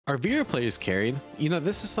Are Vira players carried? You know,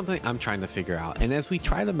 this is something I'm trying to figure out, and as we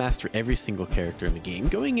try to master every single character in the game,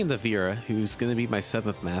 going into Vira, who's going to be my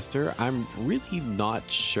 7th master, I'm really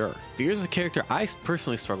not sure. Vira's a character I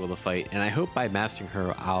personally struggle to fight, and I hope by mastering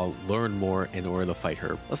her, I'll learn more in order to fight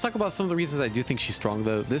her. Let's talk about some of the reasons I do think she's strong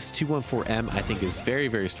though. This 214M I think is very,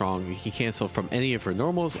 very strong. You can cancel from any of her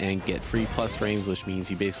normals and get free plus frames, which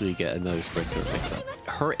means you basically get another spread through mix up.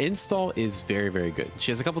 Her install is very, very good.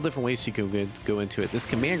 She has a couple different ways she can go into it. This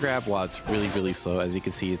command grab, while it's really, really slow, as you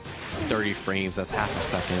can see, it's 30 frames, that's half a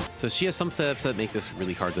second. So she has some setups that make this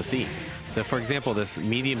really hard to see. So for example, this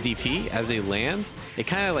medium DP, as they land, it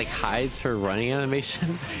kind of like hides her running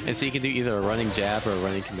animation. And so you can do either a running jab or a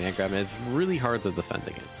running command grab, and it's really hard to defend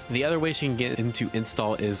against. The other way she can get into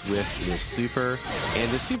install is with the super.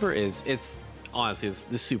 And the super is, it's honestly,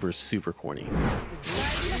 this super is super corny.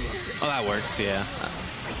 Oh, that works, yeah.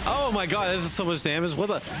 Oh my god, this is so much damage. What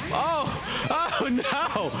the? Oh! Oh no!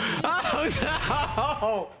 Oh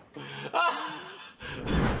no! Oh.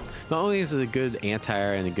 Not only is it a good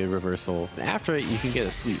anti-air and a good reversal, after it you can get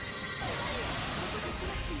a sweep.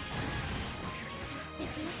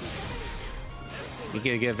 You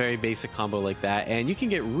can get a very basic combo like that, and you can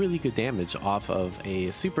get really good damage off of a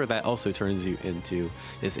super that also turns you into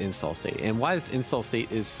this install state. And why this install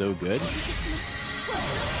state is so good,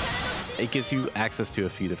 it gives you access to a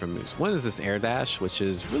few different moves. One is this air dash, which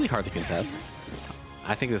is really hard to contest.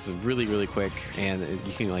 I think this is really, really quick, and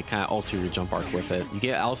you can like kind of alter your jump arc with it.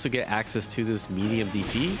 You also get access to this medium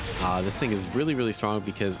DP. This thing is really, really strong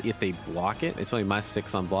because if they block it, it's only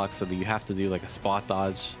 -6 on block, so that you have to do like a spot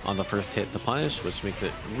dodge on the first hit to punish, which makes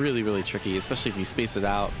it really, really tricky, especially if you space it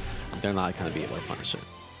out. They're not going to be able to punish it.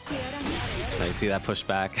 You see that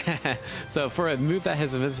pushback. So for a move that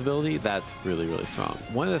has invincibility, that's really, really strong.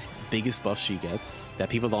 One of the biggest buffs she gets that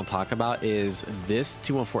people don't talk about is this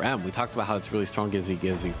 214M. We talked about how it's really strong, gives you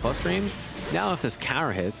plus frames. Now if this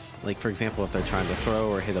counter hits, like for example, if they're trying to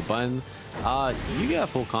throw or hit a button, you get a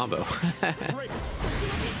full combo.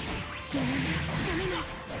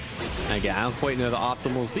 Again, I don't quite know the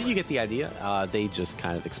optimals, but you get the idea. They just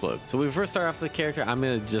kind of explode. So when we first start off with the character,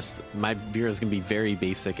 my Vira is gonna be very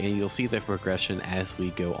basic, and you'll see the progression as we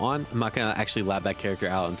go on. I'm not gonna actually lab that character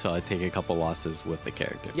out until I take a couple losses with the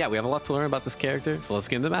character. Yeah, we have a lot to learn about this character, so let's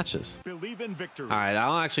get into matches. Believe in victory. All right, I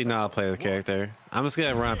don't actually know how to play the character. I'm just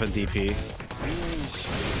gonna run up and DP.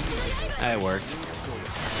 It worked.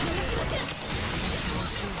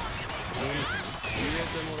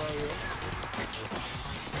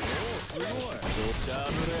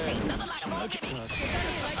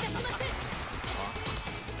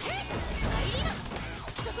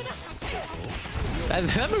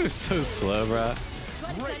 That move's so slow, bro.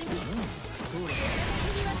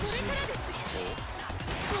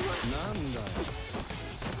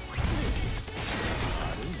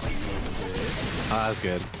 Oh, that's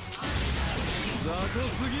good.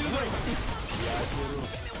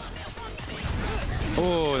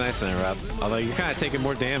 Oh, nice interrupt. Although you're kind of taking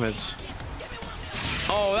more damage.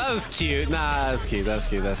 Oh, that was cute. Nah, that's cute. That's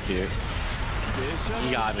cute. That's cute.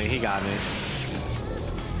 He got me. He got me.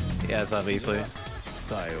 Yes, obviously.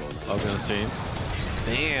 Open the stream.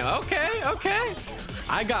 Damn. Okay. Okay.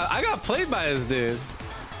 I got played by this dude.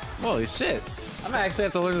 Holy shit. I might actually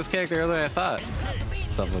have to learn this character earlier than I thought.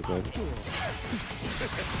 Stuff look good.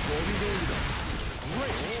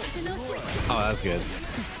 Oh, that's good.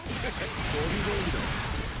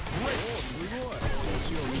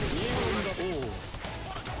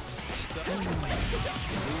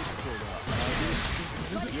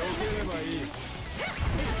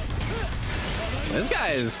 This guy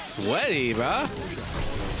is sweaty, bro.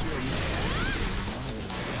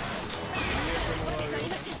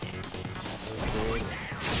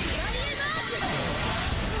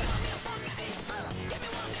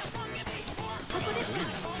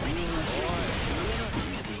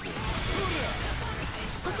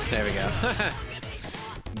 There we go.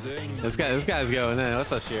 This guy's going in.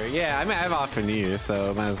 What's up, Shira? Yeah, I mean, I've offered you,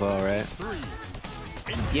 so might as well, right?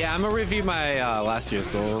 Yeah, I'm gonna review my last year's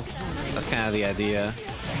goals. That's kind of the idea.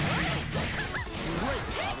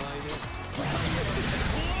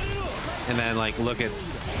 And then like look at.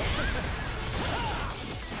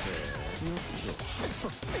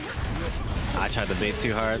 I tried to bait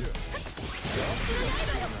too hard.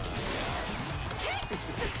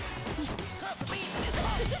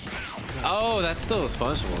 Oh, that's still a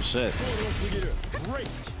punishable shit.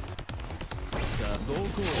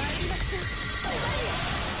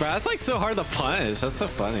 Bro, that's like so hard to punish. That's so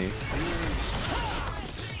funny.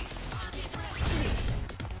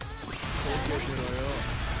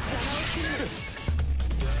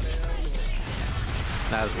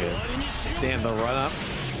 That was good. Damn, the run up.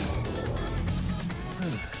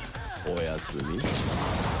 Oyasumi.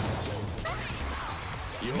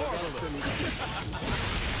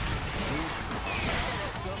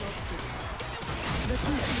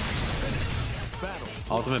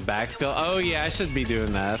 Ultimate back skill. Oh yeah, I should be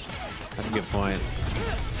doing that. That's a good point.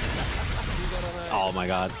 Oh my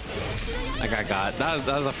god. That guy got. That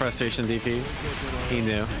was a frustration DP. He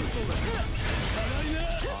knew.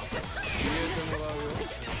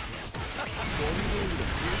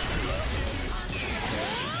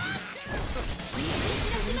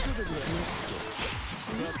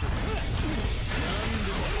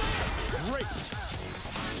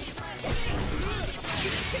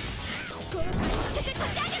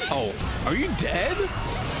 Oh, are you dead?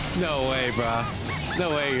 No way, bruh.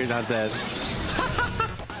 No way you're not dead.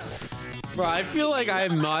 Bro, I feel like I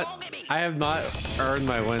have not earned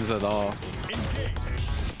my wins at all.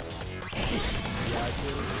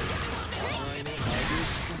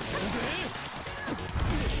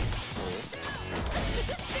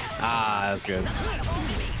 Ah, that's good.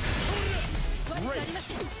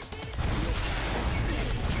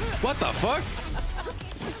 What the fuck?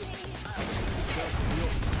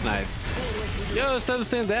 Nice. Yo,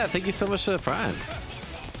 7 Dad, thank you so much for the prime.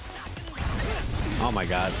 Oh my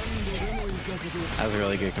god. That was a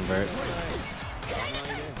really good convert.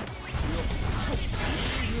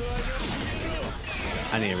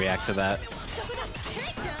 I need to react to that.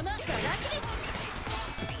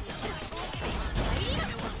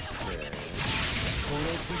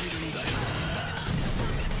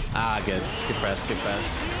 Ah, good. Good press, good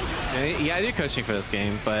press. Yeah, I do coaching for this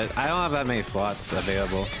game, but I don't have that many slots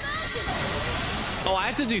available. Oh, I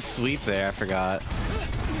have to do sweep there. I forgot.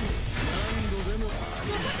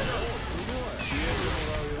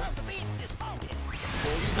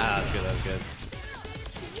 Ah, that's good. That's good.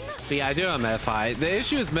 But yeah, I do on Medify. The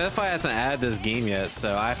issue is Medify hasn't added this game yet,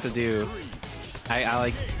 so I have to do. I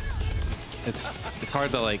like. It's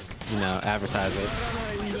hard to like advertise it.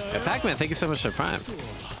 Yeah, Pac-Man, thank you so much for Prime.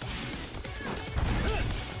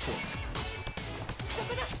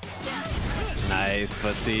 Nice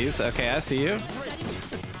footsies. Okay, I see you.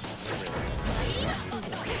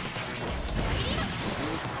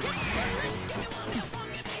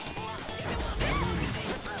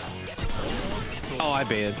 Oh, I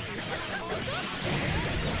baited.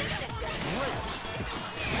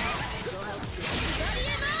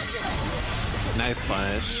 Nice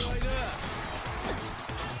punish.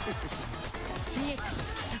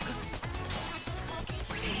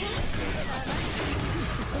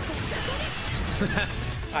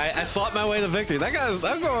 I slapped my way to victory. That guy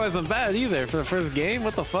wasn't bad either for the first game.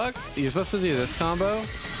 What the fuck? You're supposed to do this combo,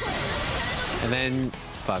 and then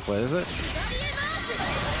fuck. What is it?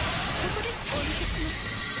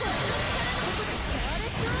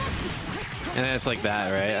 And then it's like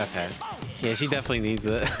that, right? Okay. Yeah, she definitely needs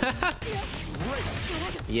it.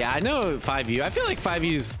 Yeah, I know 5U. I feel like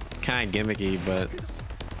 5U's kind of gimmicky, but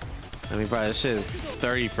I mean, bro, this shit is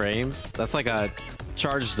 30 frames. That's like a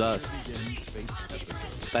charged dust.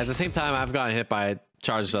 But at the same time, I've gotten hit by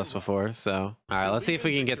charged dust before, so all right, let's see if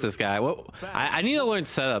we can get this guy. Well, I need to learn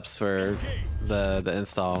setups for the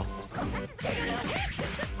install.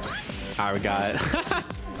 All right, we got it.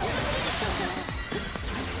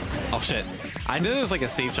 Oh shit! I know there's like a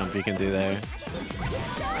safe jump you can do there.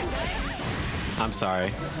 I'm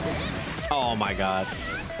sorry. Oh my god.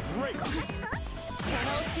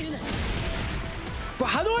 Bro,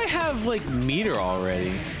 how do I have like meter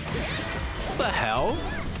already? What the hell?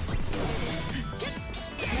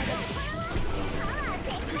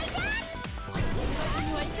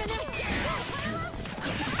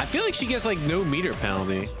 I feel like she gets like no meter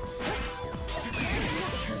penalty.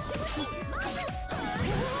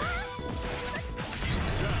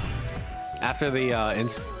 After the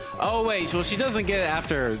oh wait, well she doesn't get it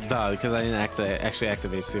after the because I didn't actually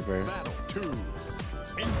activate super.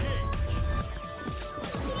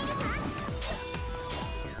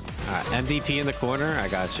 Alright, MVP in the corner, I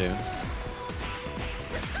got you.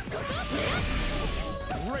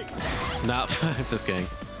 Nope, just kidding.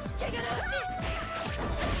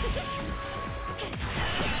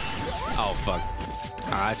 Oh fuck.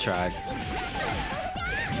 I tried.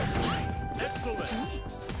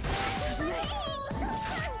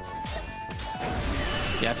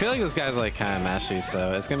 Yeah, I feel like this guy's like kind of mashy,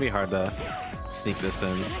 so it's gonna be hard to sneak this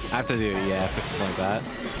in. I have to do, yeah, after something like that.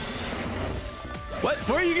 What?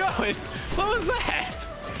 Where are you going? What was that?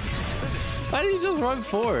 Why did he just run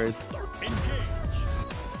forward?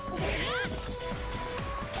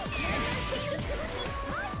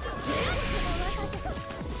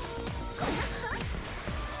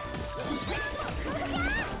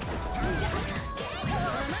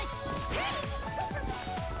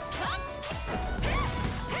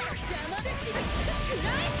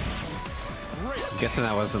 Guessing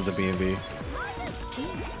that wasn't the B&B.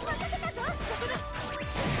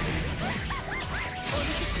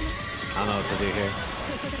 I don't know what to do here.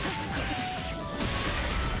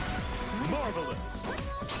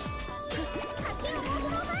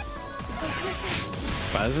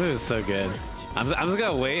 Wow, this move is so good. I'm just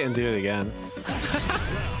gonna wait and do it again.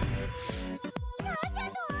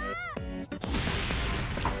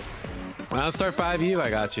 When I start 5U,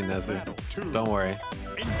 I got you, Nezu. Don't worry.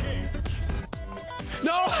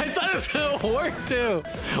 No, I thought it was gonna work too.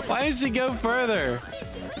 Why didn't she go further?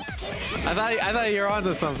 I thought you were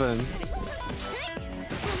onto something.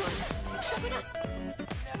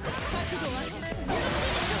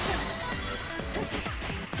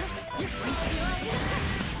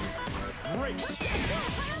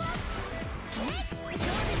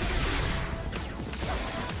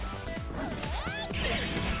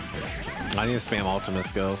 I need to spam ultimate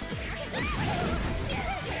skills.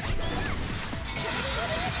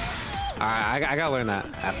 Alright, I gotta learn that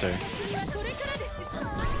after.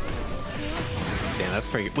 Damn, that's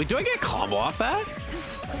pretty good. Wait, do I get a combo off that?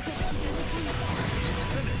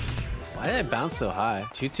 Why did I bounce so high?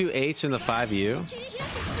 2-2H and the 5U?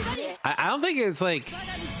 I don't think it's like...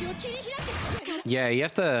 Yeah, you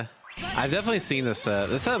have to... I've definitely seen this set.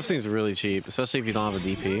 This setup seems really cheap, especially if you don't have a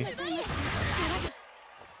DP.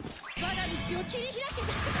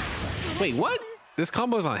 Wait, what? This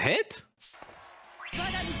combo's on hit?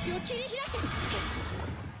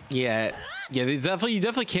 Yeah, there's definitely, you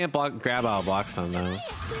definitely can't grab out a block stun though.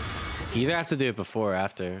 You either have to do it before or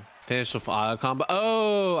after. Finish with auto combo.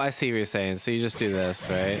 Oh, I see what you're saying. So you just do this,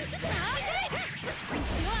 right?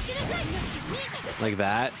 Like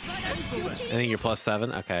that. I think you're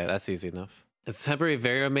 +7. Okay, that's easy enough. It's temporary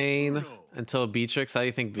Vira main until Beatrix. How do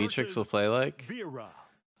you think Beatrix will play like?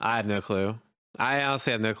 I have no clue. I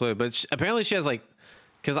honestly have no clue, but apparently she has like,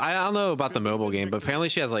 because I don't know about the mobile game, but apparently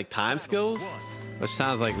she has like time skills, which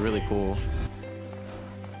sounds like really cool.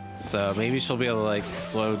 So maybe she'll be able to like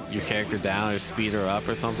slow your character down or speed her up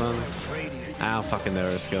or something. I don't fucking know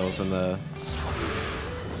her skills in the...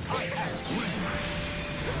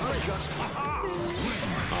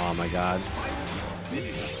 Oh my god.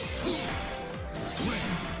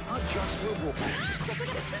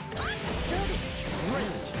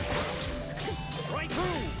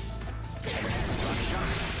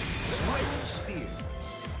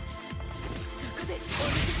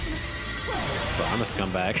 So I'm a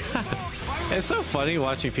scumbag. It's so funny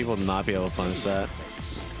watching people not be able to punish that.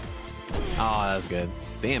 Oh, that's good.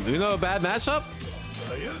 Damn, Uno, a bad matchup?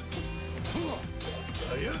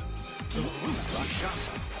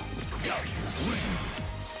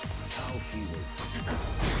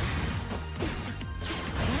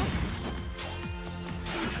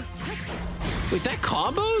 Wait, that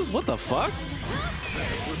combos? What the fuck?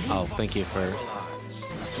 Oh, thank you for...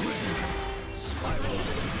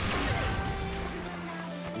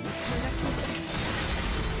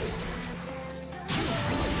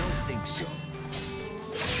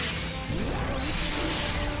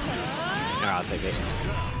 I'll take it.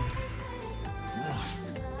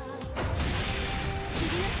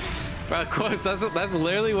 Bro, quotes. That's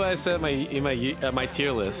literally what I said in my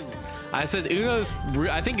tier list. I said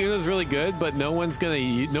I think Uno's really good, but no one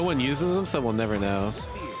uses him, so we'll never know.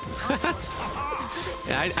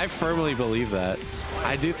 Yeah, I firmly believe that.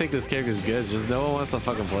 I do think this character is good, just no one wants to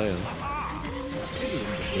fucking play him.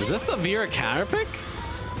 Is this the Vira counter pick?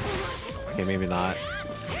 Okay, maybe not.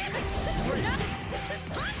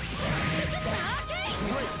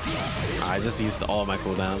 I just used all my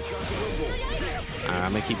cooldowns. Alright,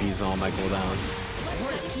 I'm gonna keep using all my cooldowns.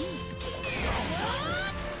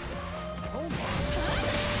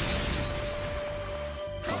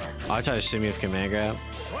 I'll try to shimmy with command grab.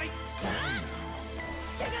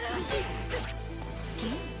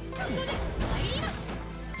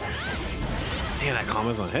 Damn, that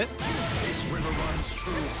combo's on hit.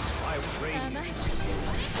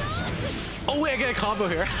 Oh wait, I get a combo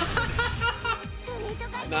here.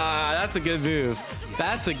 Nah, that's a good move.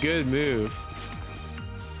 That's a good move.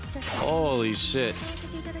 Holy shit.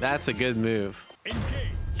 That's a good move.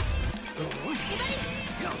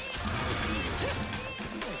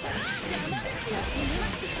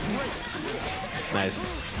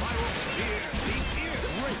 Nice.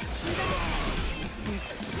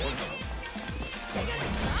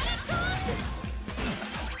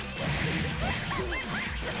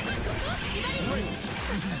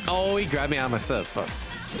 Oh, he grabbed me out of my set. Fuck.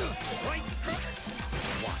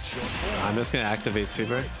 I'm just gonna activate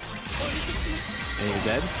super. And you're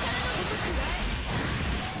dead.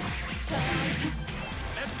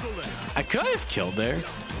 I could have killed there.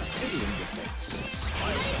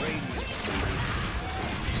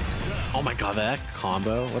 Oh my god, that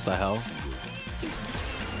combo. What the hell?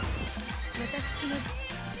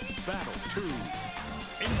 Battle 2.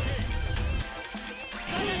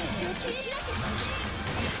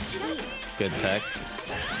 Good tech.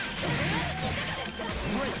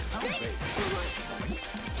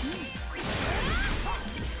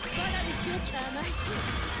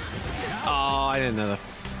 Oh, I didn't know that.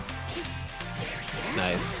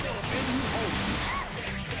 Nice.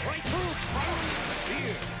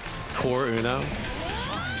 Core Uno.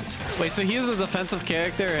 Wait, so he's a defensive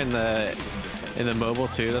character in the mobile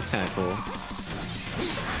too? That's kind of cool.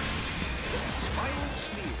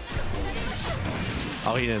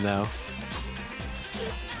 Oh, he didn't know.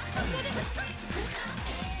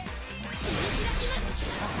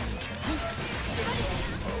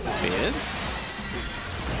 Bid?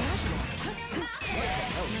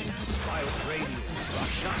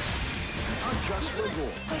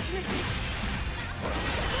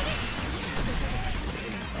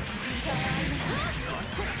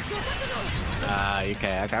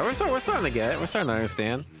 Okay. We're starting to get it. We're starting to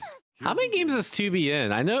understand. How many games is 2B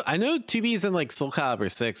in? I know 2B's in like Soul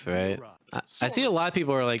Calibur 6, right? I see a lot of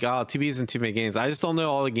people are like, oh, 2B's in too many games. I just don't know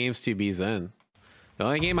all the games 2B's in. The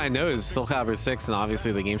only game I know is Soul Calibur 6 and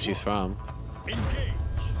obviously the game she's from.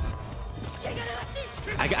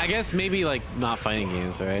 I guess maybe like not fighting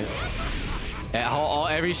games, right?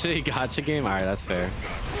 Every shitty gacha game? Alright, that's fair.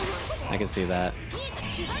 I can see that.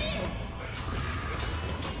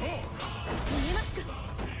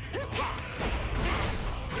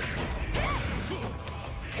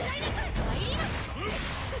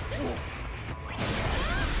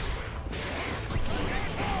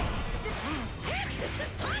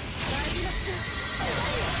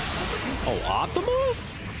 Oh,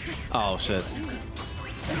 optimals? Oh shit.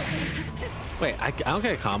 Wait, I don't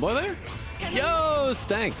get a combo there? Yo,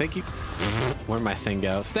 Stank, thank you. Where'd my thing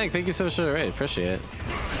go? Stank, thank you so much for the raid. Appreciate it.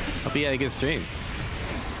 Hope you had a good stream.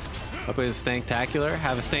 Hope it was Stanktacular.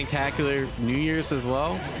 Have a Stanktacular New Year's as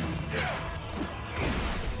well.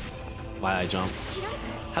 Why did I jump?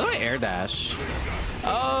 How do I air dash?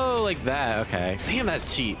 Oh, like that. Okay. Damn,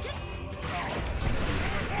 that's cheap.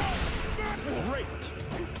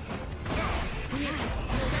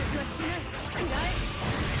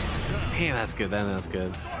 Damn, that's good. That's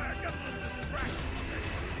good.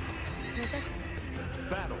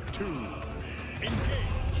 Battle 2. Engage.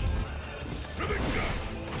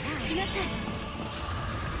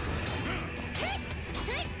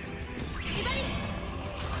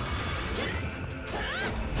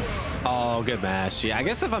 Oh, good match. Yeah, I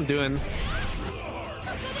guess if I'm doing...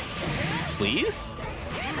 Please?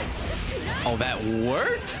 Oh, that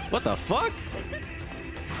worked? What the fuck?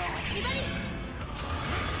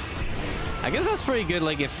 I guess that's pretty good,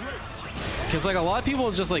 like because like a lot of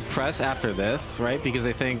people just like press after this, right? Because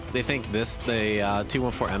they think the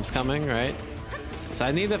 214M's coming, right? So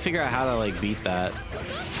I need to figure out how to like beat that.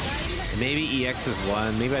 Maybe EX is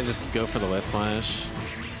one. Maybe I just go for the whiff punish.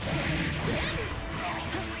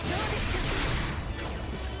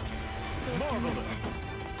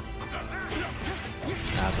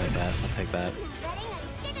 I'll take that. I'll take that.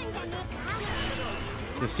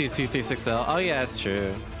 Just do 236L. Oh yeah, that's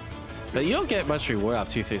true. But you don't get much reward off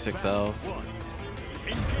 236L.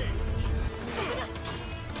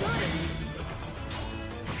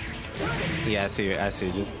 Yeah, I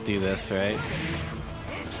see. Just do this, right?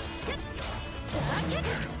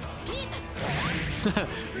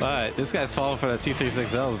 But this guy's falling for the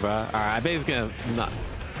 236Ls, bro. Alright, I bet he's gonna not.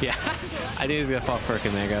 Yeah, I think he's gonna fall for a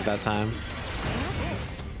Kanega at that time.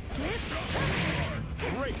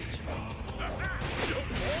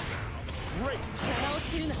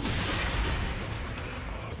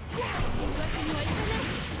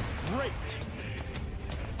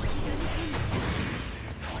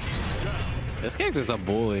 This character's a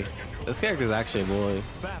bully. This character's actually a bully.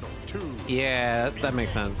 Yeah, that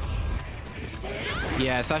makes sense.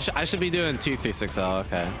 Yeah, so I should be doing 236L.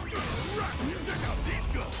 Okay.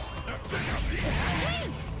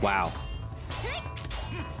 Wow.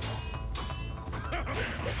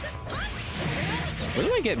 Where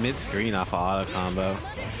do I get mid-screen off of auto combo?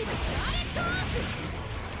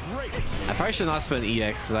 I probably should not spend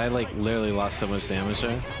EX because I like literally lost so much damage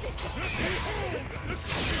there.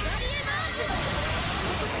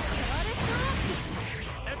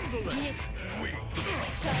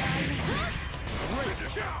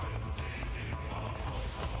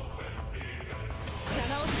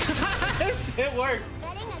 It worked.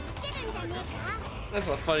 That's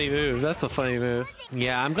a funny move. That's a funny move.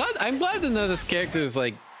 Yeah, I'm glad to know this character is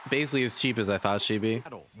like basically as cheap as I thought she'd be.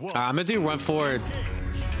 I'm gonna do run forward,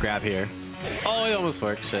 grab here. Oh, it almost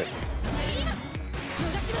worked. Shit.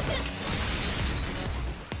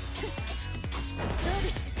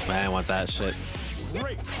 I didn't want that shit.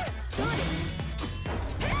 Great.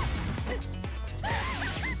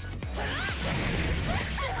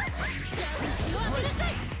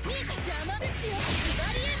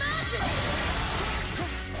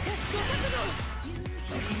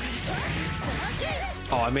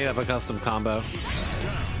 Oh, I made up a custom combo.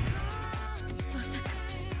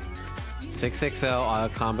 6XL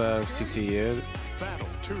auto combo 2TU. Battle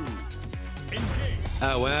 2. Engage.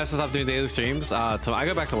 When I have to stop doing daily streams, I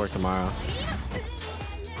go back to work tomorrow.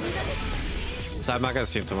 So I'm not gonna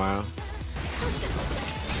stream tomorrow.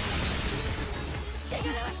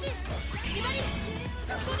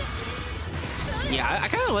 Yeah, I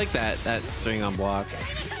kind of like that string on block.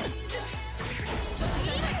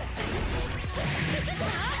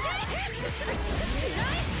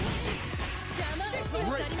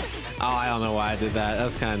 Oh, I don't know why I did that.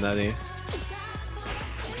 That's kind of nutty.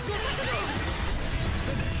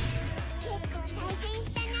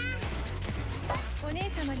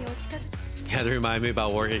 You had to remind me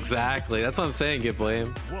about work. Exactly. That's what I'm saying. Get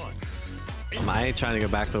blame. I ain't trying to go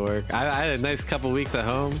back to work. I had a nice couple weeks at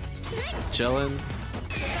home, chilling.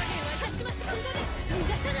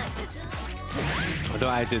 Although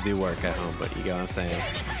I did do work at home, but you get what I'm saying.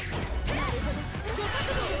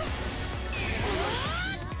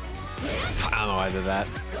 I don't know why I did that.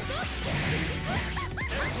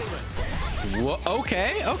 Whoa,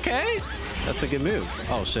 okay, okay. That's a good move.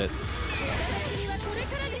 Oh, shit.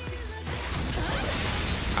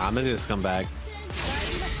 I'm gonna do a scumbag.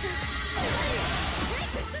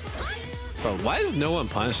 Bro, why does no one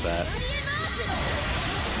punch that?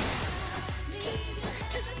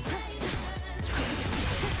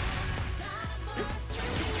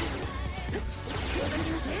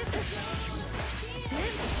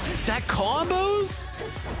 That combos?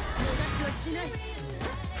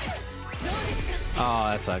 Oh,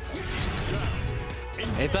 that sucks.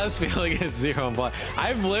 It does feel like it's 0 on block.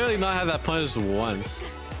 I've literally not had that punished once.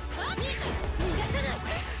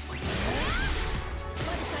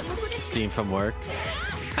 Stream from work.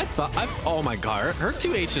 Oh my god, her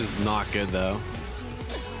 2H is not good though.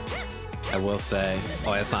 I will say.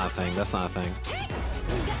 Oh, that's not a thing. That's not a thing.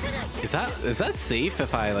 Is that safe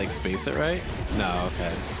if I like space it right? No,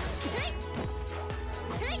 okay.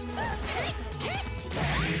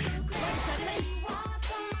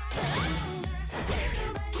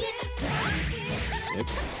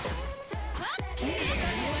 Oops.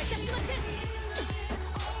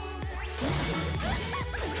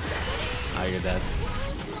 Oh, you're dead.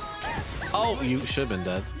 Oh, you should have been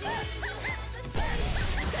dead.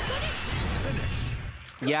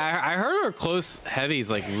 Yeah, I heard her close heavy is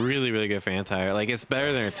like really, really good for anti-air. Like it's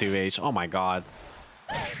better than her 2H. Oh my god.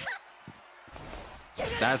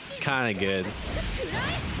 That's kind of good.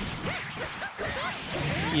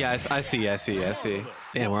 Yeah, I see.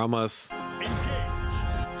 Damn, we're almost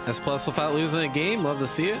S+ without losing a game. Love to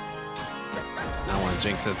see it. I don't want to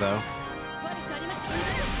jinx it though.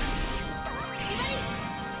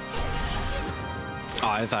 Oh,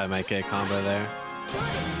 I thought I might get a combo there.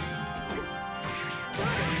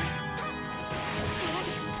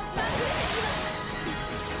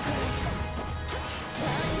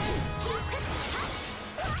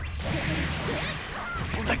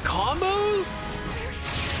 The combos?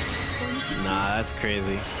 Nah, that's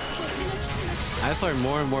crazy. I just learned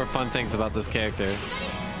more and more fun things about this character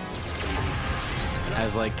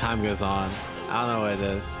as like time goes on. I don't know what it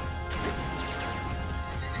is.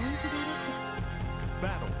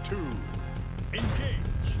 Battle 2. Engage.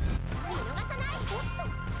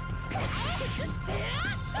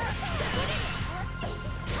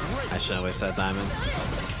 I shouldn't waste that diamond.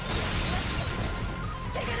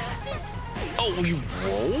 Oh, you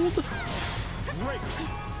rolled?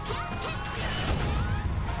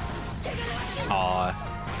 Aw.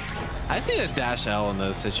 I just need a dash L in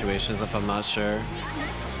those situations if I'm not sure.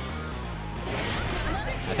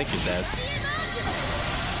 I think you're dead.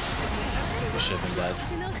 You should have been dead.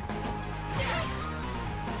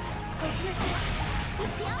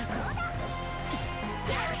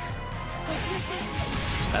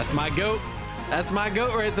 That's my goat. That's my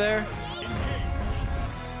goat right there.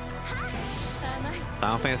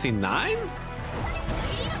 Final Fantasy 9?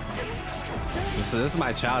 This is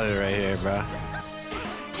my childhood right here, bro.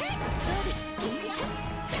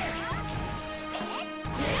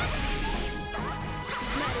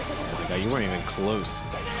 Oh my god, you weren't even close.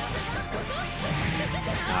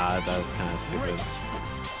 Ah, that was kind of stupid.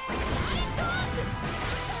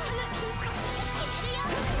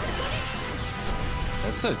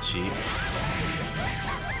 That's so cheap.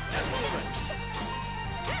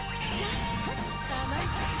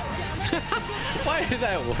 Why did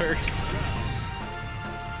that work?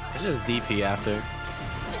 Just DP after.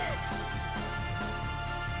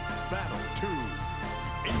 Battle 2.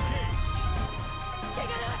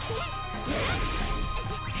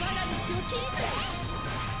 Engage.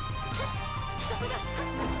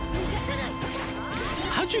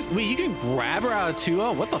 How'd you wait? You can grab her out of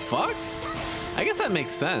 2-0? What the fuck? I guess that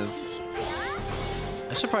makes sense.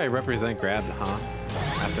 I should probably represent grab, huh?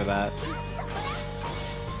 After that.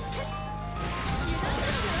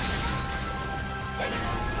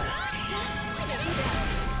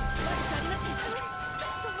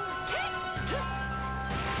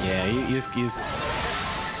 Yeah, he's...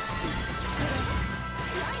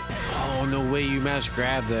 Oh, no way you mashed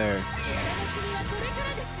grab there.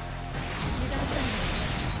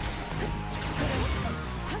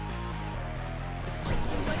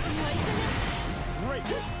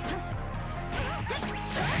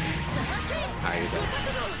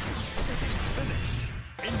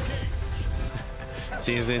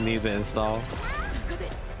 She doesn't need the install.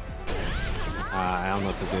 I don't know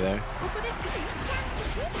what to do there.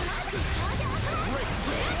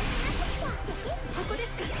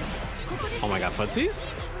 Oh my god,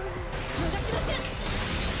 footsies?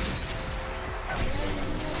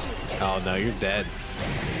 Oh no, you're dead.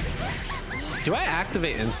 Do I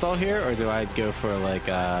activate install here or do I go for like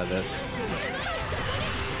this?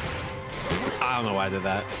 I don't know why I did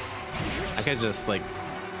that. I could just like...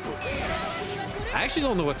 I actually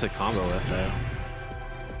don't know what to combo with though.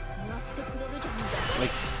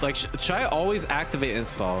 Like should I always activate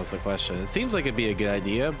install is the question. It seems like it'd be a good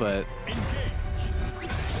idea, but...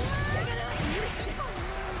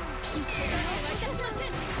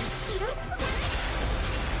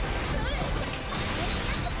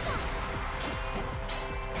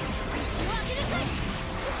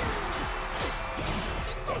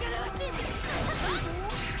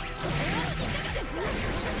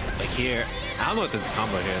 Here, I don't know what the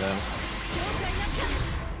combo here though.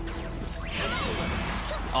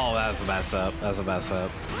 Oh, that was a mess up. That was a mess up.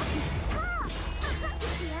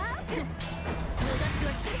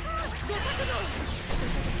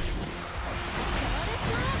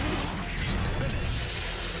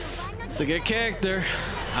 It's a good character.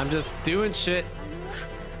 I'm just doing shit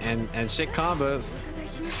and shit combos.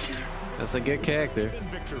 That's a good character.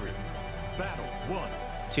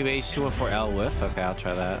 2H, 214L whiff. Okay, I'll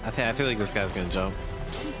try that. I feel like this guy's gonna jump.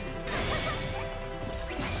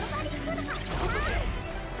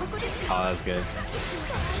 Oh, that's good.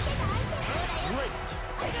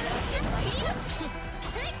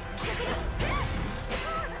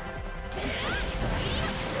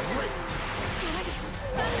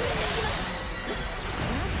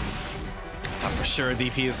 Oh, for sure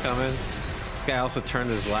DP is coming. This guy also turned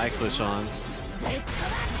his lag switch on.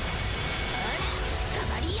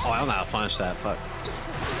 Oh, I don't know how to punish that. Fuck.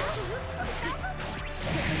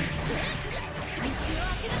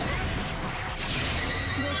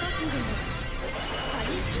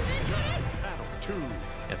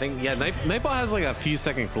 I think, yeah, Nightball has like a few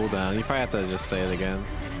second cooldown. You probably have to just say it again.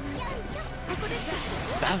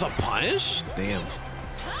 That's a punish? Damn.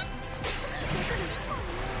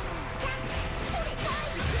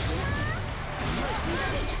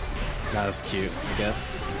 That was cute, I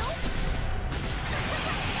guess.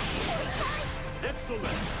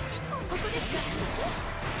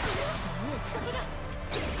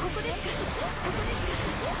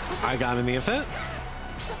 I got him in the event.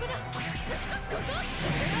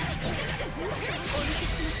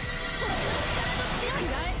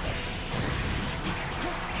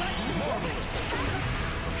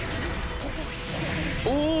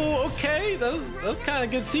 Oh, okay. That's kind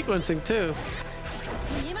of good sequencing too.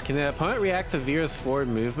 Can the opponent react to Vira's forward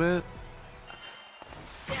movement?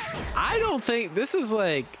 I don't think this is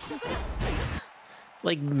like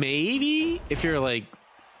maybe if you're like,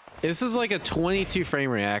 this is like a 22 frame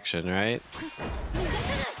reaction, right?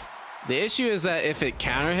 The issue is that if it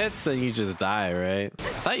counter hits, then you just die, right? I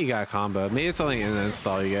thought you got a combo. Maybe it's only in the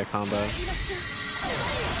install you get a combo.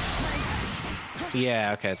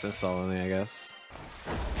 Yeah, okay, it's install only, I guess.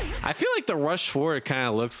 I feel like the rush forward kind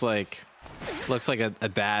of looks like a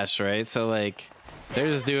dash, right? So like they're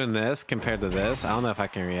just doing this compared to this. I don't know if I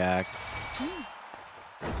can react.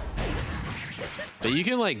 But you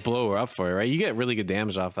can like blow her up for it, right? You get really good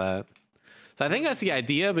damage off that. So I think that's the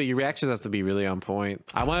idea, but your reactions have to be really on point.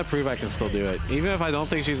 I want to prove I can still do it. Even if I don't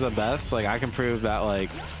think she's the best, like I can prove that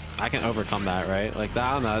like I can overcome that, right? Like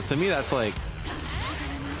I don't know. To me, that's like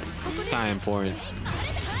kind of important.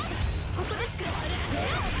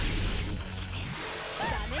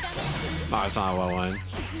 Oh, it's not a well one.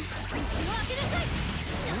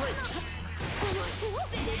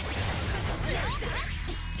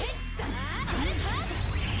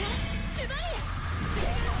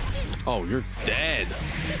 Oh, you're dead.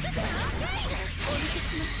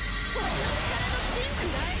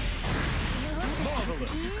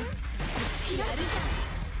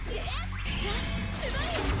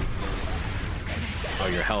 Oh,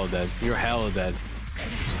 you're hella dead. You're hella dead.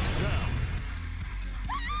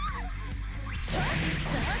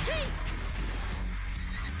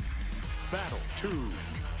 Battle 2.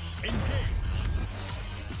 Engage.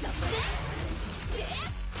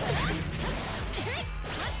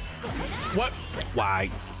 What? Why?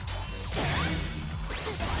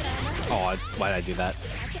 Oh, why did I do that?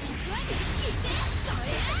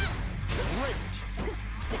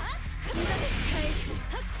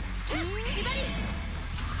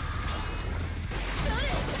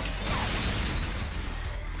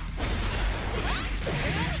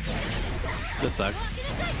 This sucks.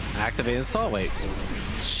 Activate install. Wait.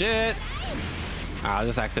 Shit. I'll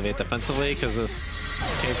just activate defensively because this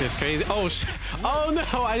character's crazy. Oh shit. Oh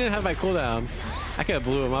no, I didn't have my cooldown. I could have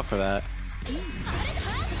blew him up for that.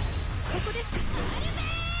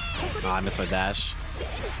 Oh, I missed my dash.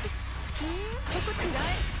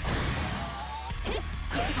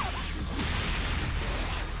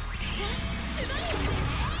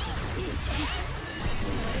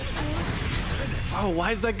 Oh,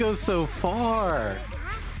 why does that go so far?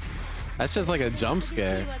 That's just like a jump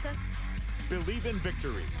scare. Believe in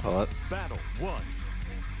victory. Hold up. Battle 1.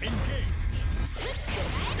 Engage.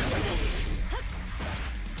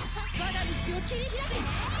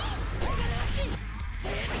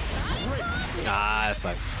 Ah, that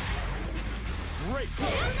sucks. Great.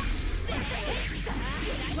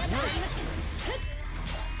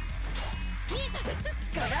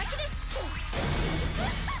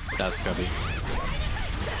 That's scrubby.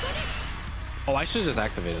 Oh, I should have just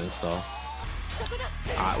activated install.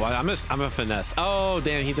 Well, I'm a finesse. Oh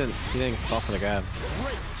damn, he didn't fall for the grab.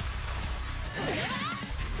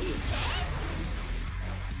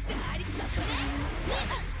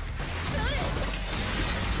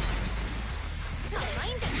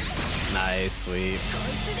 Nice, sweet.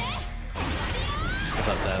 What's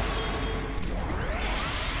up, Test?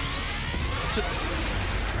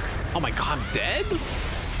 Oh my god, I'm dead?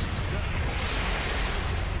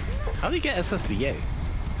 How did he get SSBA?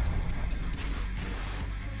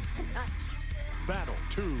 Battle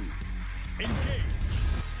 2. Engage.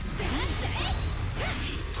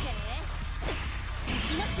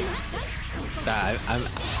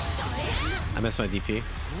 I missed my DP.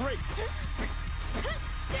 Great.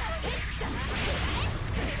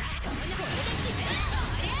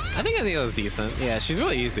 I think Anila's decent. Yeah, she's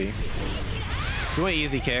really easy. You want an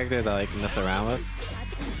easy character to like mess around with?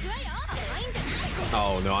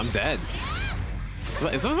 Oh no, I'm dead.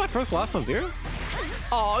 Is this my first loss on Vira?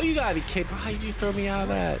 Oh, you gotta be kidding. Why did you throw me out of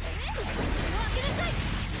that?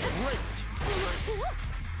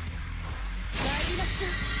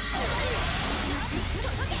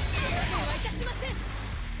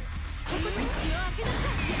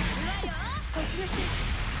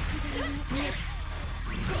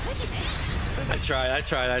 I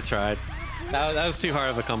tried. That was too hard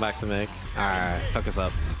of a comeback to make. Alright, focus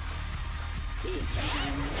up.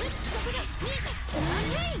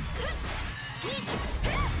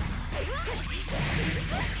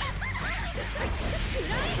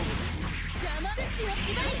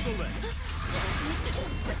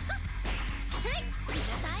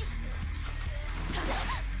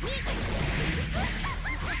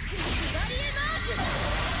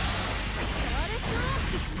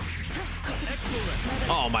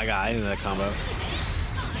 Oh my god, I didn't know that combo.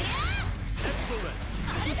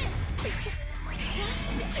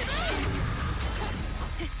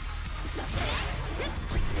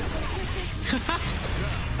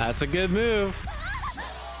 That's a good move.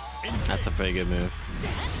 That's a pretty good move.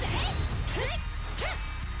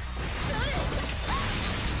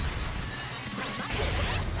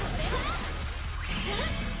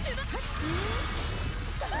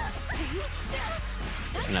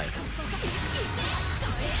 Nice.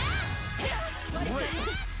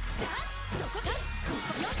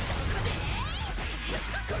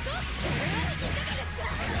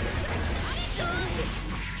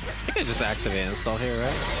 I think I just activate install here,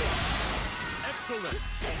 right? Excellent.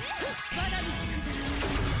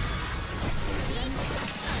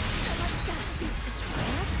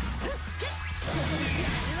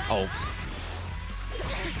 Oh.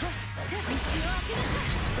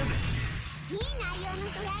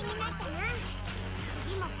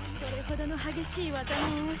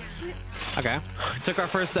 Okay, took our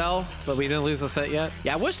first L, but we didn't lose the set yet.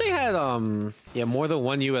 Yeah, I wish they had more than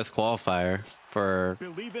one US qualifier for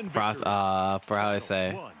how I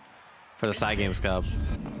say, for the Side Games Cup.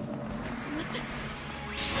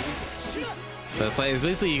 So it's like, it's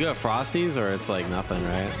basically you go Frosties or it's like nothing,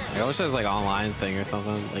 right? I wish there was like online thing or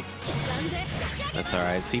something. Like, that's all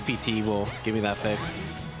right. CPT will give me that fix.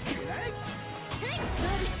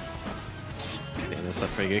 Damn, this is a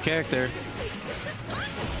pretty good character.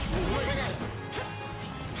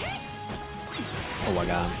 Oh my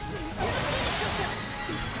god.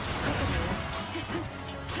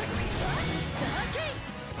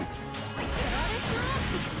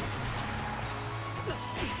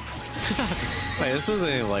 Wait, this isn't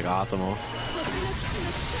even like optimal.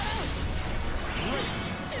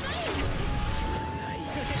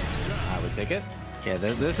 I would take it. Yeah,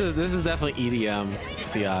 this is definitely EDM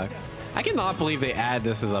Seox. I cannot believe they add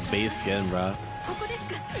this as a base skin, bro.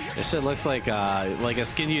 This shit looks like a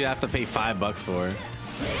skin you'd have to pay $5 for.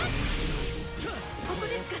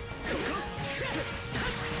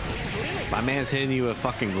 My man's hitting you with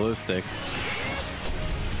fucking glow sticks.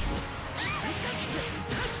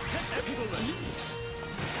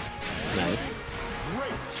 Nice.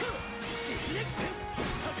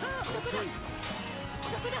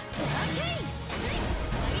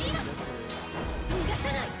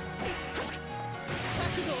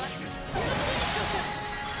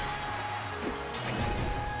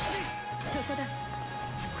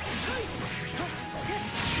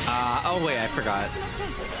 Oh wait, I forgot.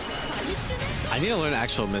 I need to learn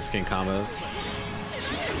actual mid-screen combos.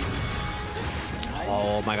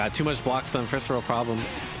 Oh my god, too much block stun, first world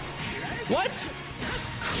problems. What?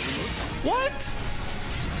 What?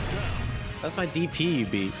 That's my DP you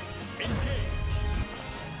beat.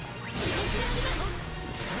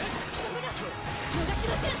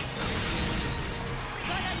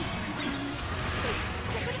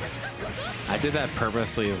 I did that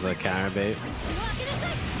purposely as a counter bait.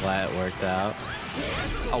 Glad it worked out.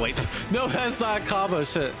 Oh wait, no, that's not a combo.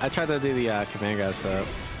 Shit, I tried to do the command grab setup.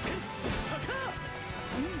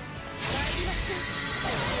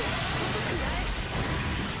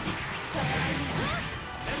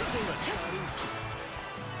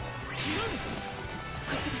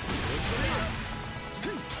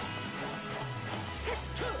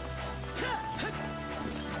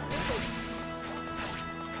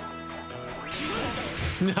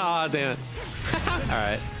 Nah, damn it.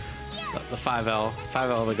 Alright. The 5L.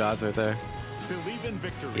 5L of the gods right there.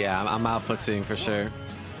 Yeah, I'm output seeing for sure.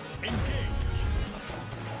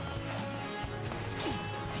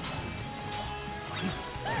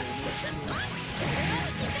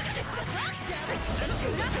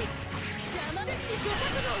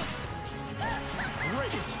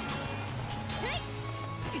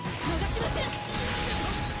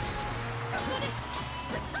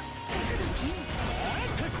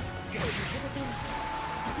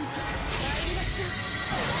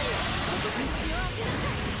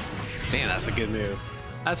 Damn, that's a good move.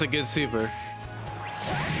 That's a good super.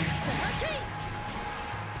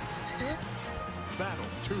 Battle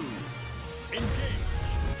 2. Engage.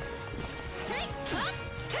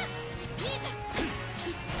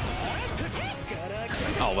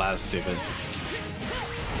 Oh, wow, that's stupid.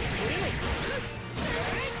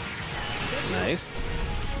 Nice.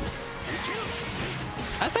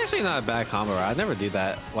 That's actually not a bad combo. I'd never do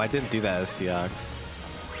that. Well, I didn't do that as Seox.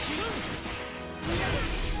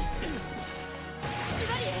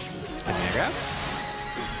 Command grab?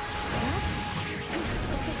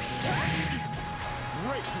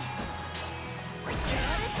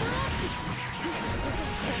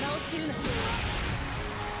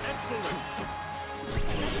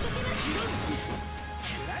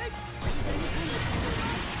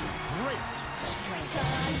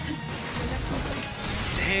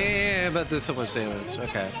 Damn, that did so much damage.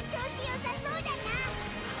 Okay.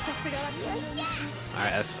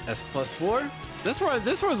 Alright, S plus 4? This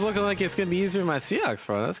one's looking like it's gonna be easier than my Seox,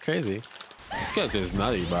 bro. That's crazy. This character is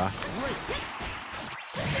nutty, bro.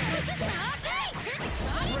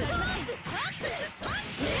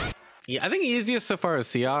 Yeah, I think easiest so far is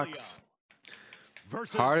Seox.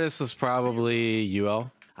 Hardest was probably Yuel.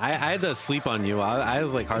 I had to sleep on Yuel. I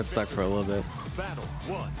was like hard stuck for a little bit. Battle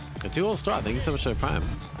 1. The 2 old straw. Thank you so much for the prime.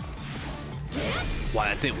 Why,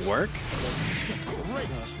 that didn't work?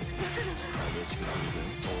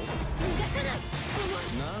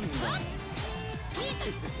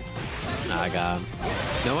 Nah, I got him.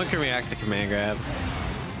 No one can react to command grab.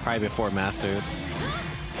 Probably before Masters.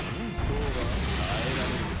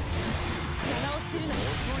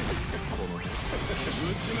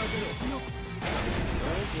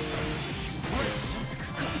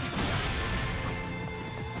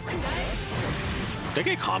 Did I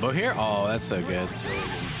get a combo here? Oh, that's so good.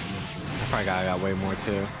 I got way more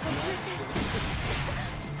too.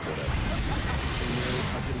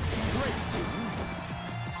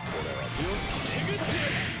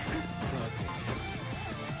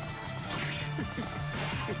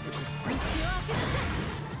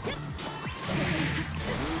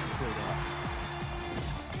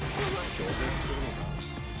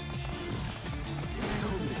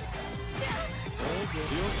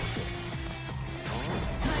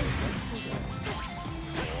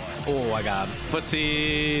 Oh, I got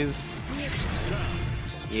footsies.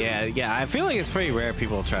 Yeah, I feel like it's pretty rare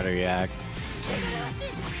people try to react.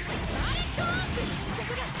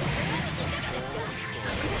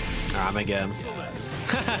 I'm gonna get him.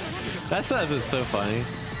 That stuff is so funny.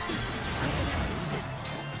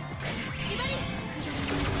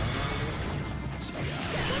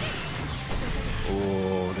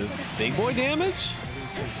 Oh, this big boy damage?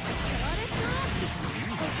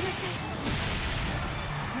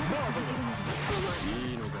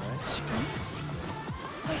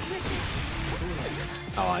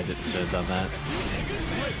 Oh, I should have done that.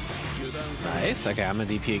 Nice. Okay, I'm gonna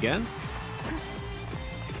DP again.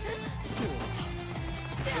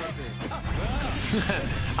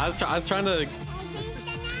 I was trying to.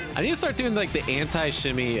 I need to start doing like the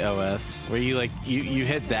anti-shimmy OS, where you like you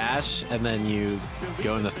hit dash and then you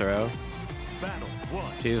go in the throw.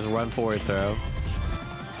 So you just run forward throw.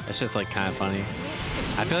 That's just like kind of funny.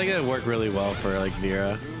 I feel like it would work really well for like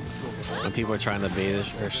Vira when people are trying to bait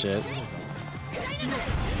her shit.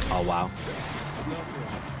 Oh wow.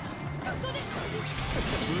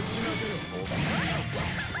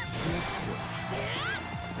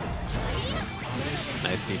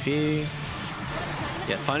 Nice DP.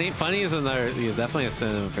 Yeah, funny is another, definitely a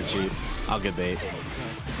synonym for cheap. I'll get bait.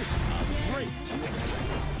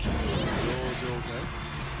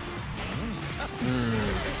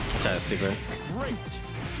 I'll try a super.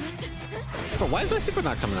 But why is my super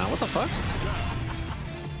not coming out? What the fuck?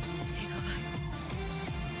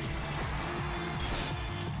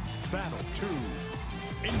 Battle 2.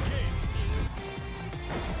 Engage.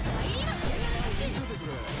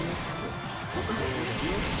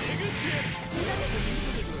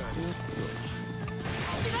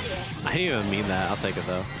 I didn't even mean that. I'll take it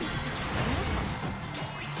though.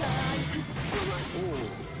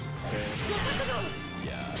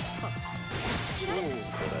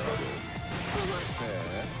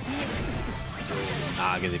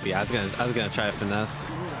 Ah, get DP. I was gonna try to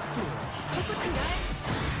finesse.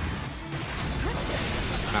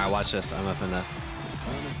 All right, watch this. I'm gonna finesse.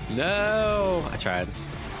 No, I tried.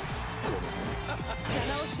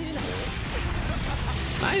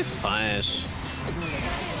 Nice punish.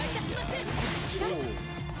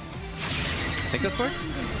 I think this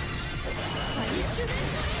works.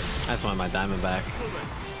 I just want my diamond back.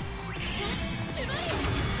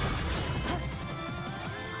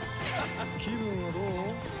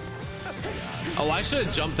 Oh, I should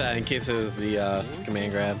have jumped that in case it was the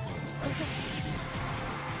command grab.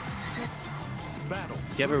 Do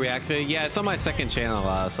you have a react video? Yeah, it's on my second channel,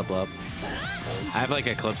 Sublub. I have like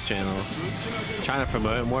a clips channel. I'm trying to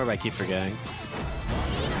promote it more, but I keep forgetting.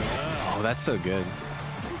 Oh, that's so good.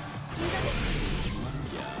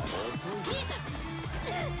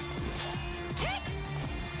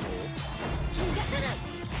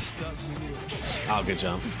 Oh, good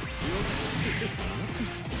jump.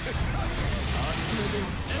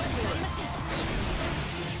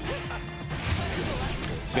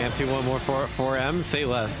 Spam 2-1 more 4M. Say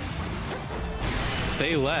less.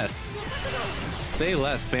 Say less. Say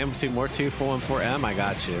less. Spam 2 more 2-4 and 4M. I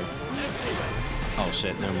got you. Oh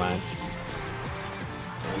shit. Never mind.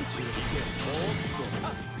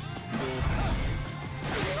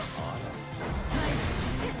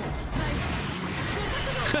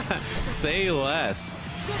 Say less.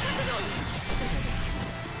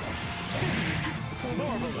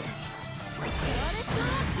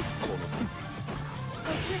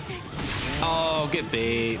 Oh, get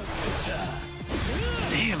bait.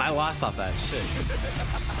 Damn, I lost off that shit.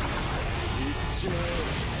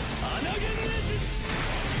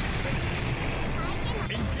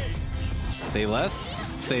 Say less.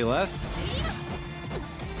 Say less.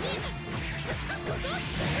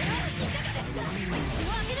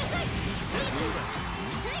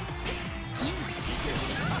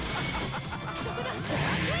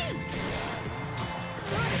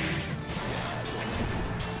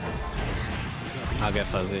 I'll get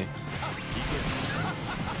fuzzy.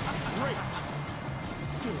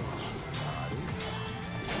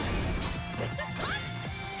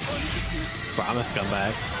 Bro, I'm a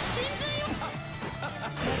scumbag.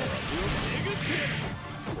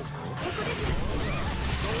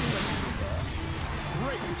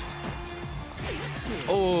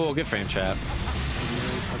 Oh, good frame trap.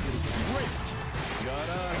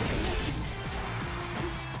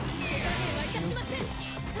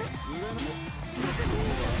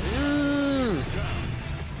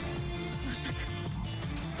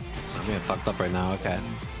 I'm getting fucked up right now. Okay.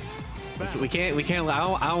 We can't.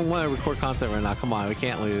 I don't want to record content right now. Come on, we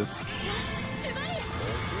can't lose.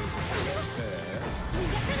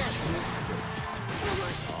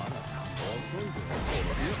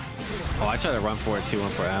 Oh, I tried to run for it too,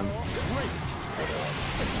 one for M.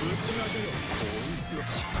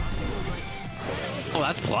 Oh,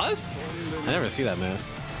 that's plus? I never see that, man.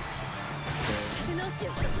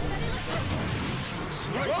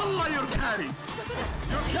 Wallah, you're carried!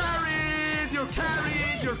 You're carried! You're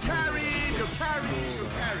carried! You're carried! You're carried! You're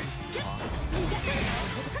carried!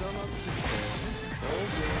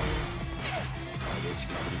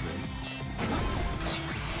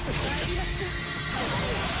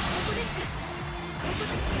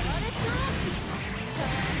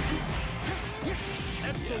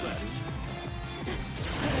 Excellent!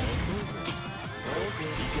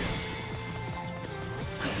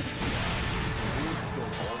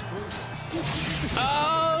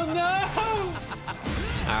 Oh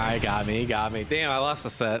no! Alright, got me, got me. Damn, I lost the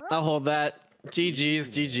set. I'll hold that. GG's,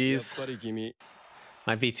 GG's.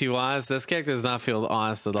 Might be too honest. This character does not feel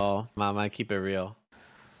honest at all. I might keep it real.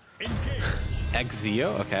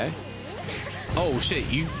 Ex-Zio, okay. Oh shit,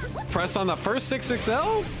 you pressed on the first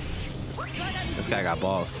 6XL? This guy got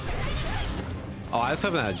balls. Oh, I was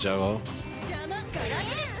hoping that juggle.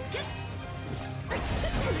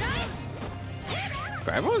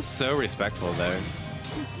 Bro, everyone's so respectful there.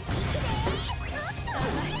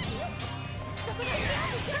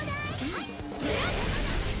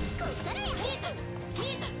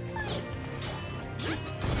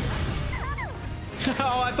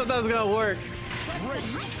 Oh, I thought that was gonna work.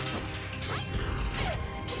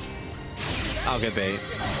 Oh, good bait.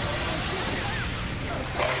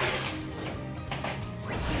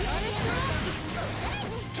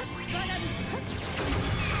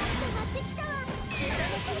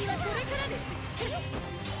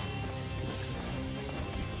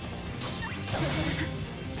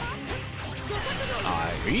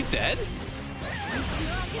 Are you dead?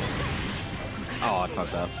 Oh, I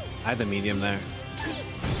fucked up. I had the medium there.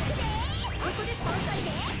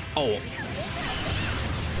 Oh.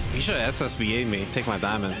 He should have SSBA'd me. Take my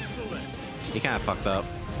diamonds. He kind of fucked up.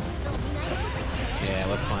 Yeah,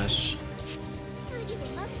 let's punish.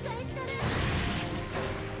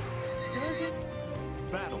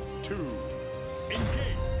 Battle 2.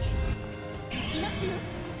 Engage.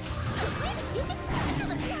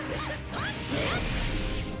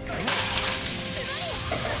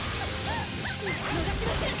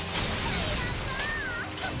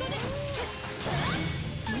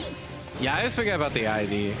 Yeah, I just forget about the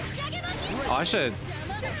ID. Oh, I should.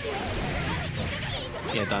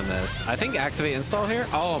 Yeah, done this. I think activate install here.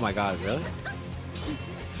 Oh my god, really?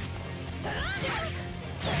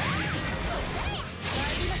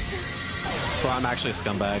 Bro, I'm actually a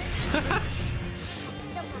scumbag.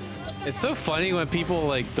 It's so funny when people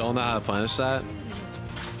like don't know how to punish that.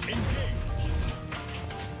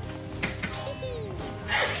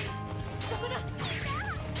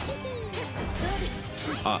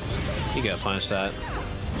 Oh, you gotta punish that.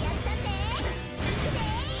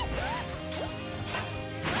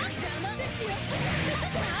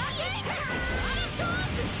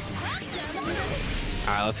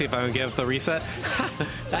 Alright, let's see if I can give the reset.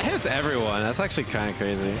 That hits everyone. That's actually kind of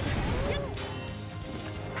crazy.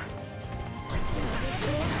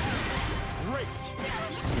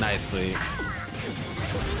 Nice, sweet.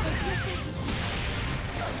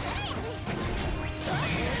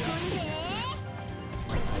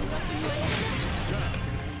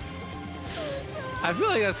 I feel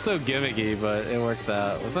like that's so gimmicky, but it works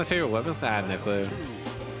out. What's my favorite weapon? I have no clue.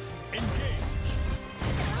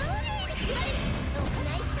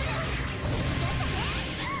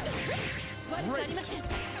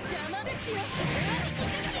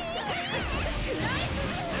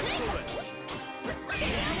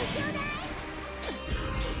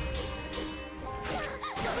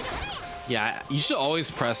 Yeah, you should always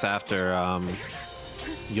press after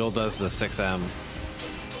Yuel does the 6M.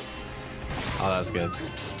 Oh, that's good.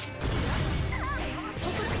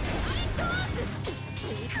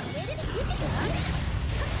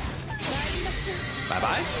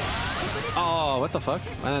 Bye-bye? Oh, what the fuck?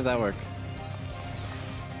 Why did that work?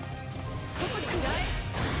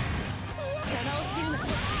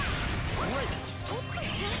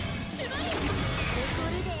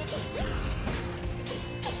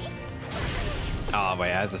 Oh,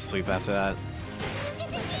 wait, I had to sweep after that.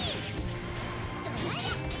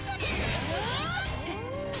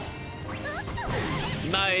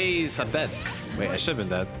 Nice! I'm dead. Wait, I should have been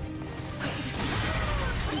dead.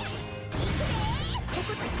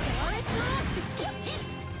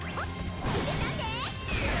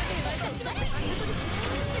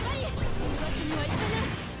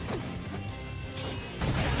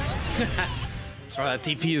 Oh, that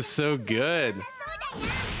TP is so good.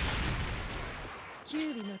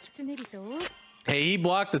 Hey, he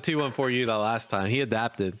blocked the 2-1-4 Yuta last time. He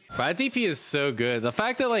adapted. But DP is so good. The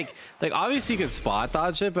fact that like obviously you can spot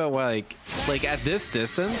dodge it, but like at this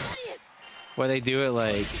distance, where they do it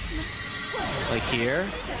like here.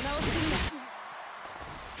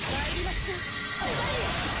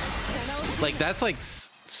 Like that's like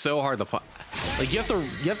so hard to put. Like you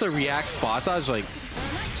have to react spot dodge like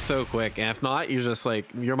so quick, and if not, you're just like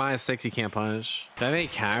you're -6. You can't punish. Did I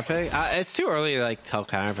make counter pick? It's too early to like tell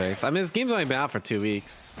counter picks. I mean, this game's only been out for 2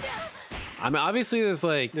 weeks. I mean, obviously there's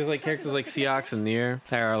like characters like Seox and Nir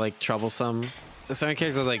that are like troublesome. There's certain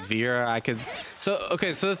characters like Vira. I could. So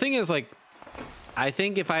okay. So the thing is like, I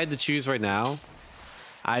think if I had to choose right now,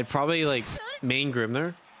 I'd probably like main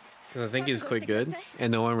Grimnir. I think he's quite good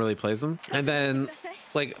and no one really plays him. And then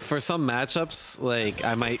like for some matchups, like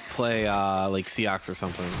I might play like Seox or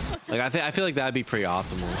something. Like I feel like that'd be pretty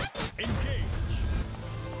optimal.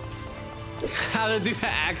 How to do the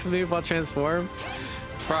axe move while transform?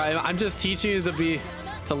 Bro, I'm just teaching you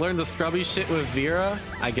to learn the scrubby shit with Vira.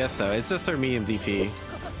 I guess so. It's just her medium DP.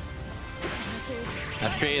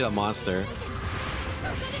 I've created a monster.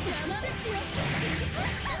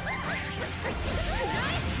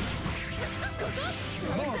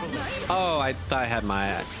 Oh, I thought I had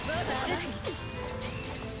my...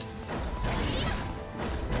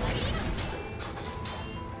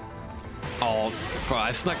 Oh, bro,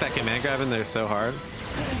 I snuck that command grab in there so hard.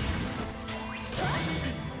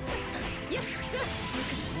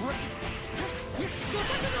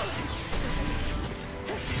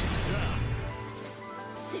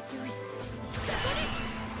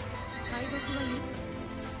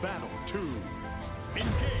 Battle 2. Engage.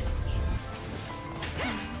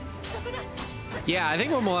 Yeah, I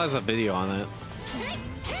think Romola has a video on it.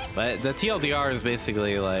 But the TLDR is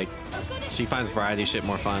basically like, she finds variety shit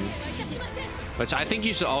more fun. Which I think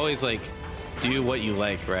you should always like do what you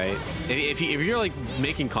like, right? If you're like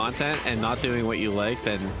making content and not doing what you like,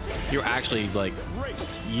 then you're actually like,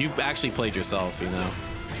 you actually played yourself, you know?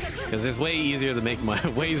 Because it's way easier to make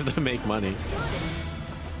ways to make money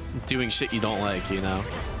doing shit you don't like, you know?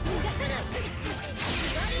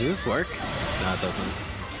 Does this work? No, it doesn't.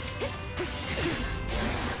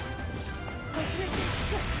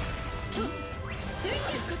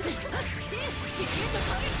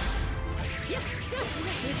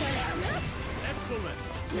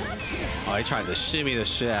 Oh, he tried to shimmy the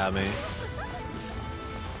shit out of me.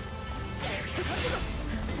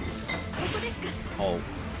 Oh.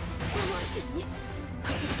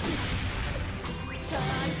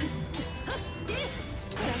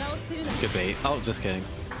 Good bait. Oh, just kidding.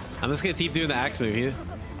 I'm just gonna keep doing the axe move here.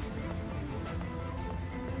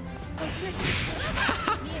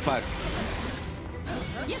 Fuck.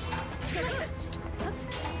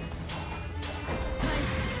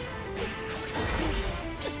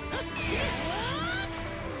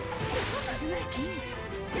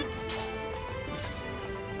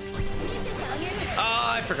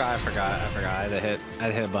 Oh, I forgot. I had to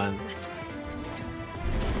hit a button.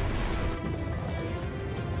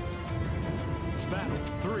 Battle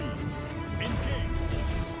 3. Engage.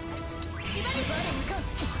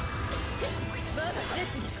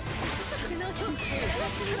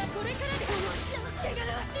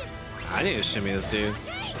 I need to shimmy this dude.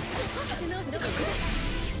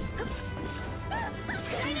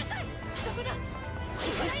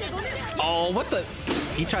 Oh, what the?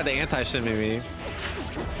 He tried to anti-shimmy me.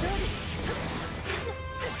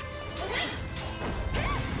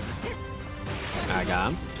 I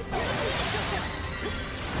got him.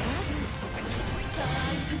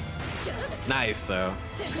 Nice, though.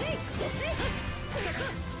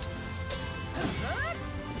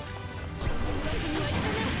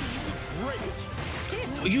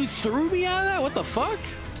 You threw me out of that? What the fuck?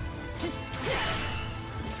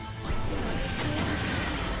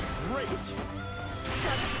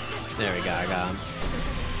 There we go, I got him.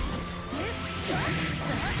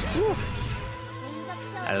 Whew.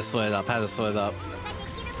 Had to sweat it up.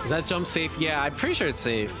 Is that jump safe? Yeah, I'm pretty sure it's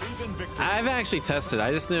safe. I haven't actually tested.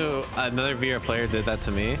 I just knew another Vira player did that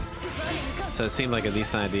to me. So it seemed like a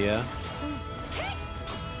decent idea.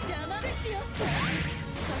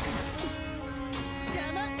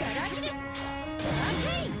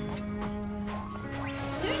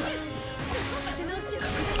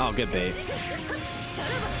 Oh, good bait.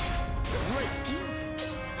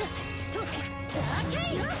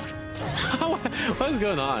 What is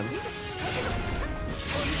going on?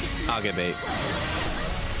 Oh, good bait.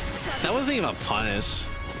 That wasn't even a punish.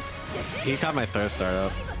 He caught my third start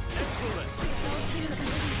up.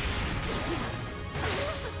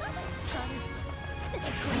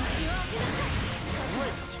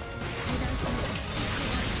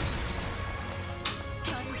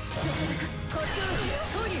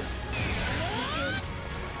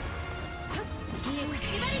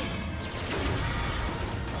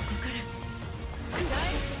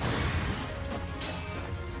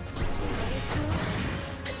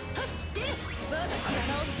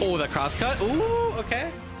 Oh, the crosscut. Ooh,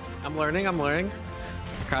 okay. I'm learning.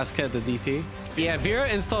 Crosscut the DP. Yeah, Vira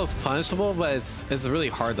install is punishable, but it's really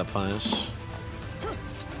hard to punish.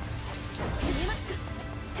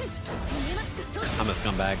 I'm a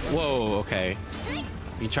scumbag. Whoa, okay.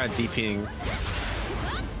 You tried DPing.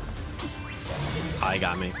 Oh, he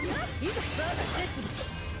got me.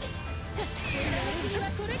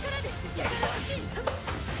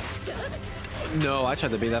 No, I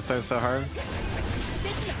tried to beat that throw so hard.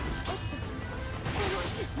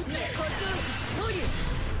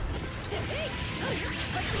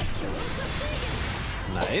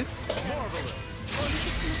 Nice.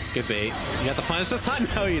 Good bait. You got the punish this time?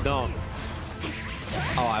 No, you don't.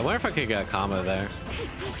 Oh, I wonder if I could get a combo there.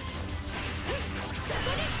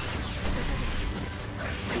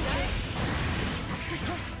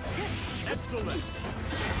 Excellent.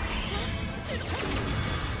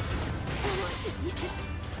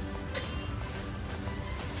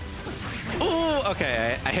 Oh,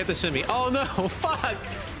 okay. I hit the shimmy. Oh no, fuck.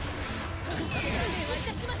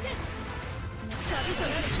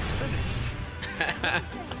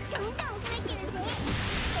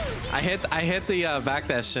 I hit the back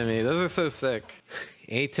dash shimmy. Those are so sick.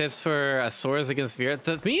 8 tips for a Soriz against Vira.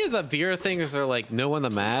 To me, the Vira things are like know when to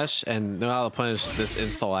mash and know how to punish this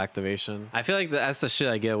install activation. I feel like that's the shit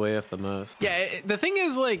I get away with the most. Yeah, the thing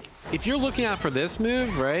is, like, if you're looking out for this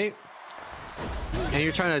move, right? And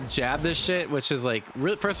you're trying to jab this shit, which is like,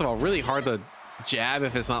 first of all, really hard to jab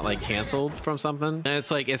if it's not like canceled from something. And it's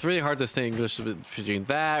like, it's really hard to distinguish between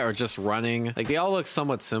that or just running. Like, they all look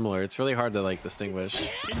somewhat similar. It's really hard to like distinguish.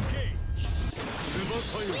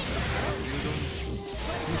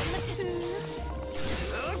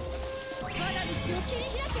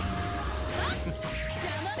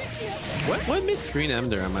 What mid-screen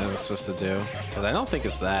ender am I supposed to do? Because I don't think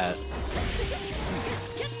it's that.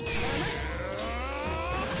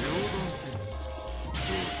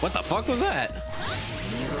 What the fuck was that?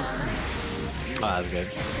 Oh, that's good.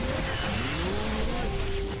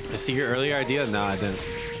 I see your earlier idea? No, I didn't.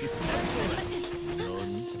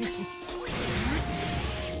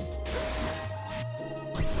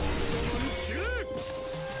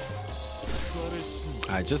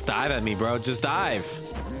 Alright, just dive at me, bro. Just dive.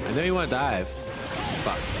 I know you want to dive.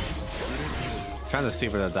 Fuck. I'm trying to see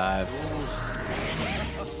where to dive.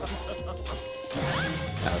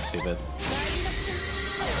 That was stupid.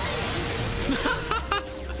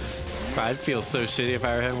 I'd feel so shitty if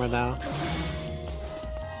I were him right now.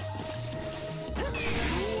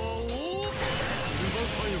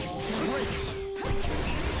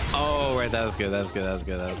 Oh, right, that was good. That was good. That was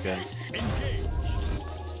good. That was good.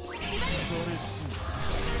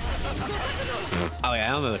 Oh yeah,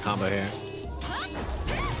 I don't know the combo here.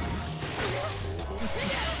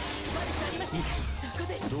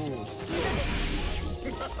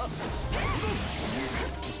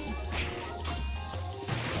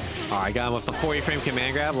 Oh, I got him with the 40 frame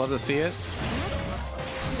command grab. Love to see it.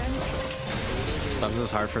 Bubs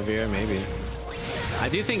is hard for Vira, maybe. I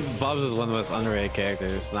do think Bubs is one of the most underrated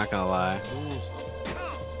characters, not gonna lie.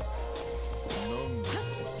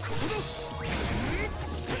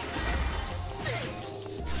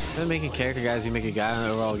 Instead of making character guys, you make a guy on the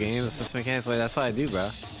overall game. Assist mechanics, wait, that's what I do, bro.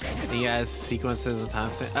 And you guys sequences and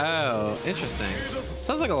timestamp. Oh, interesting.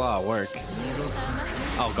 Sounds like a lot of work.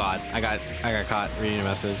 Oh god, I got caught reading a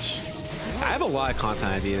message. I have a lot of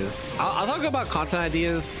content ideas. I'll talk about content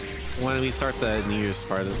ideas when we start the New Year's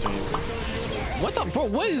part of the stream. What the bro?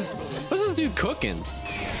 What's this dude cooking?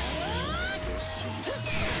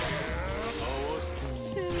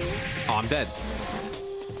 Oh, I'm dead.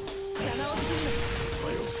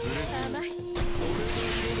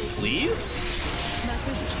 Please?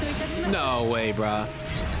 No way, bro.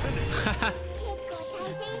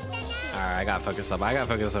 Alright, I gotta focus up. I gotta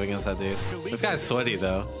focus up against that dude. This guy's sweaty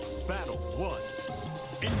though.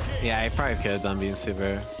 Yeah, he probably could have done being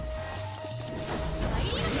super.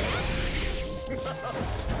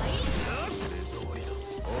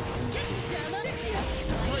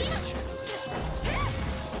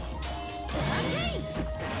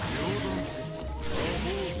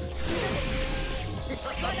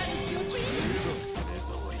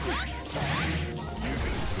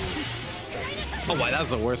 Oh, wow, that's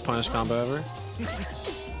the worst punish combo ever.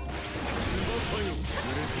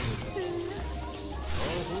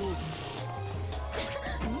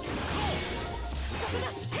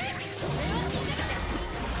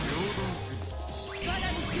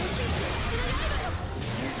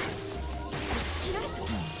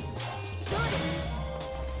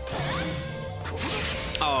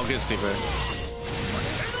 good sweeper.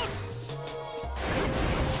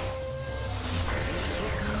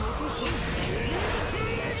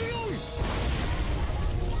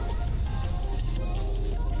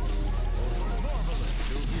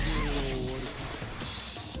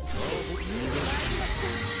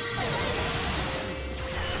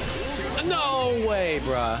 No way,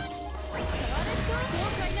 bruh.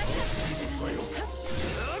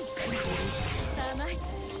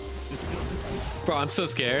 Bro, I'm so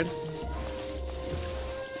scared.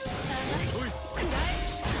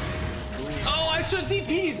 Oh, I should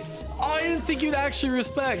DP'd. Oh, I didn't think you'd actually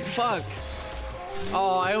respect. Fuck.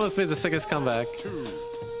 Oh, I almost made the sickest comeback.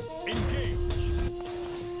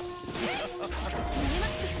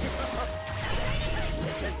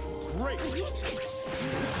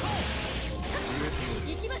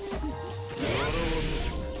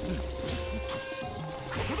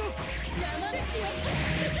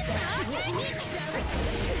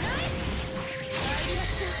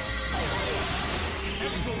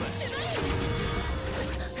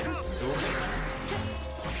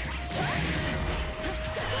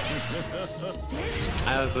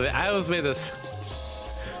 I almost made this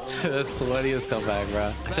the sweatiest comeback,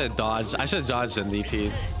 bro. I should have dodged. I should have dodged and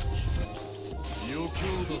DP'd.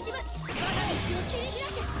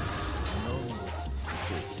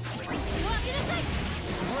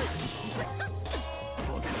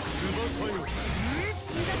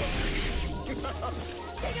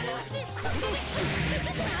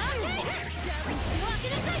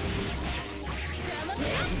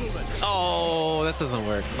 Oh, that doesn't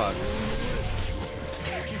work. Fuck.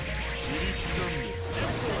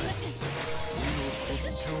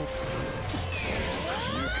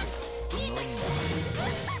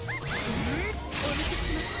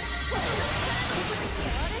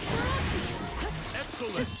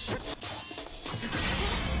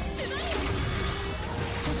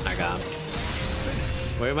 I got him.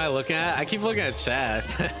 What am I looking at? I keep looking at chat.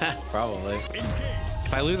 Probably.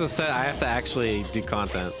 If I lose a set, I have to actually do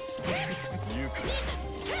content.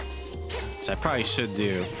 Which I probably should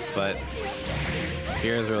do, but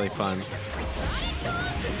here is really fun.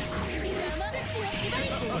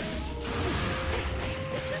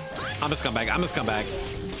 I'm a scumbag. I'm a scumbag.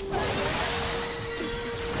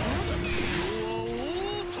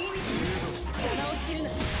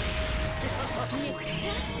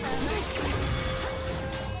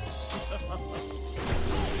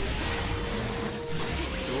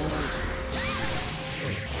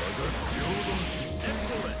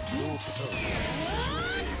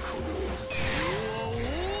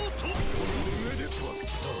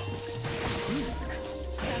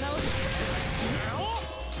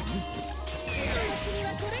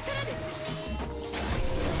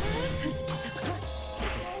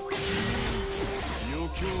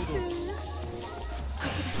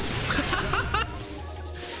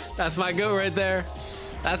 That's my goat right there.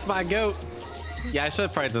 That's my goat. Yeah, I should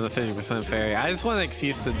have probably done the 50% fairy. I just want an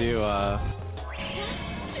excuse to do Oh,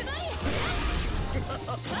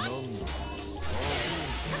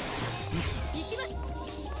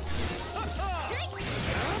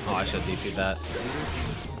 I should have DP'd that.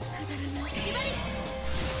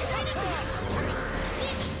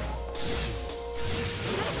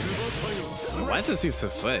 Why is this dude so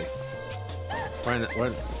sway? We're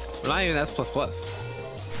not even S++.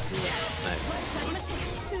 Nice.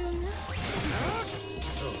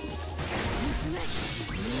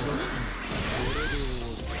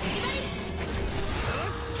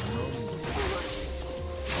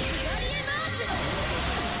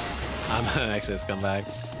 I'm actually a scumbag.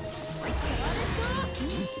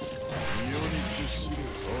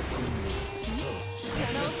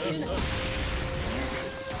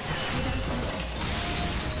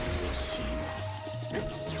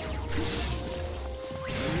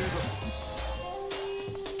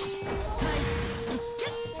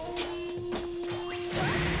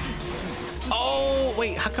 Oh,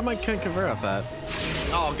 wait, how come I couldn't convert off that?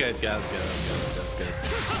 Oh, good, yeah, that's good, that's good, that's good.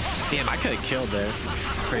 Damn, I could have killed there.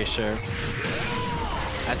 Pretty sure.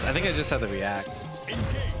 I think I just had to react.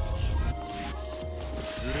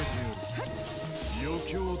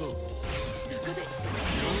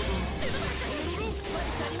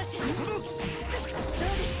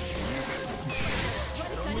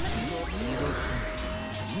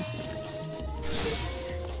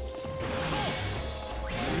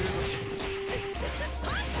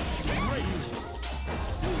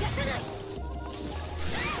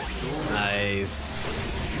 Nice.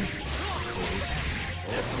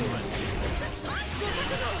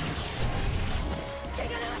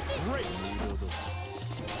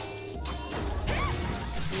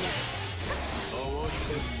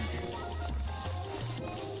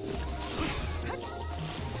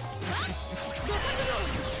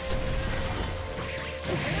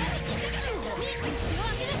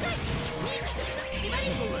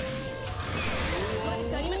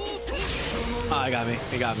 Oh, he got me.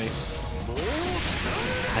 He got me.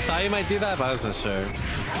 I thought he might do that, but I wasn't sure.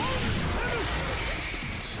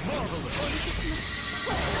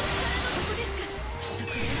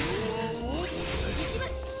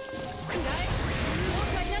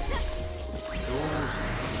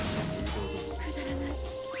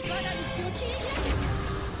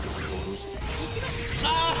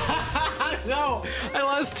 No, I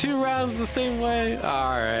lost 2 rounds the same way.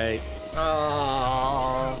 All right.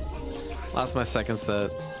 Oh, lost my second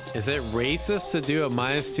set. Is it racist to do a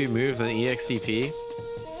 -2 move than EXCP?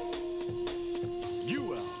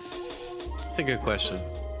 Yuel. It's a good question.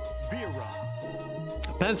 Vira.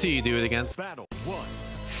 Depends who you do it against. Battle 1.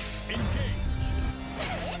 Engage.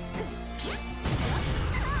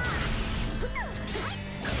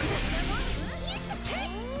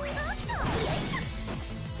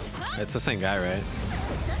 It's the same guy, right?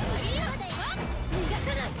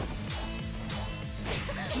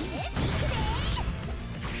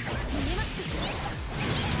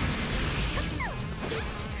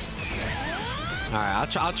 All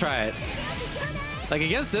right, I'll try it. Like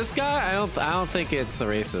against this guy, I don't think it's a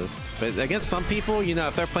racist. But against some people, you know,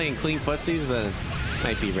 if they're playing clean footsies, then it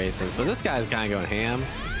might be racist. But this guy's kind of going ham.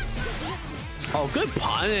 Oh, good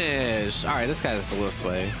punish. All right, this guy's a little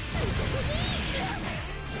sway.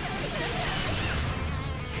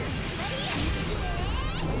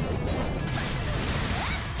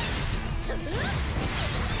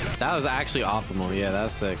 That was actually optimal. Yeah,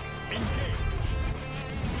 that's sick.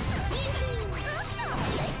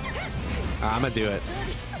 All right, I'm gonna do it.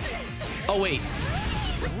 Oh wait.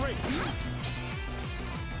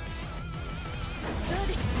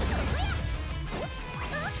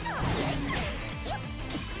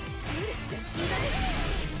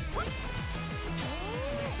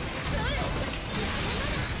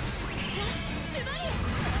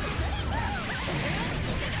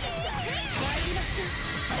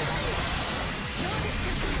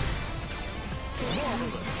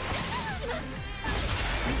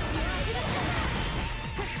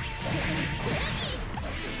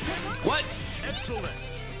 What? Excellent. All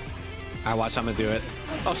right, watch. I'm gonna do it.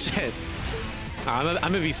 Oh shit. All right,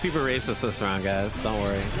 I'm gonna be super racist this round, guys. Don't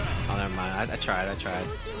worry. Oh, never mind. I tried. I tried.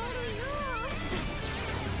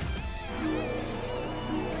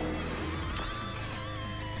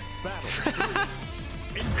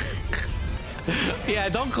 Yeah,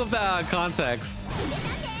 don't clip that out of context.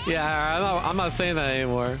 Yeah, I'm not saying that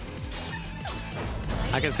anymore.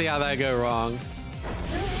 I can see how that go wrong.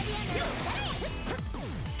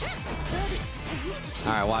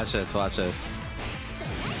 All right, watch this. Watch this.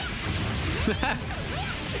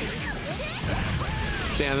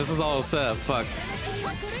 Damn, this is all set up. Fuck.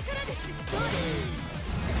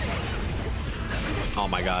 Oh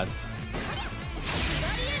my god.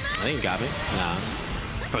 I think he got me. Nah.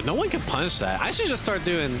 But no one can punch that. I should just start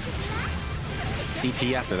doing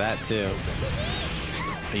DP after that too.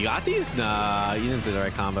 You got these? Nah, you didn't do the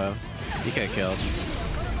right combo. You could have killed.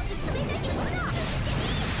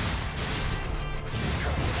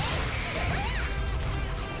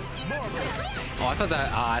 Oh, I thought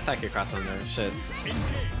that. I thought I could cross under. Shit.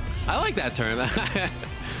 I like that turn.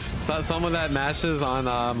 So someone that mashes on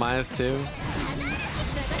 -2.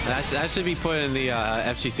 That should be put in the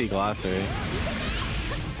FGC glossary.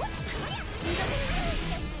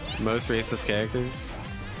 Most racist characters.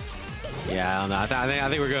 Yeah, I don't know. I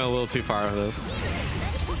think we're going a little too far with this.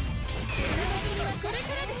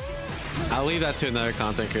 I'll leave that to another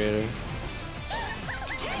content creator.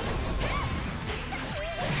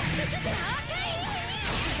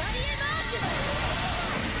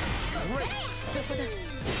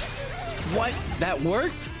 What? That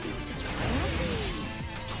worked?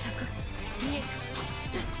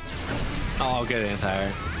 Oh, I'll get an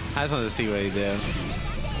entire. I just wanted to see what he did.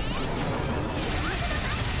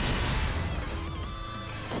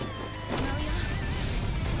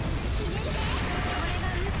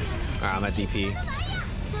 Alright, I'm at DP.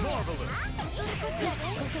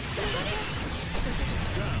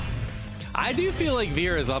 I do feel like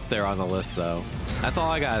Vira is up there on the list, though. That's all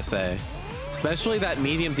I gotta say. Especially that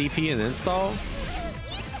medium DP and install.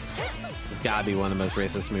 It's gotta be one of the most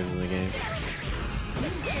racist moves in the game.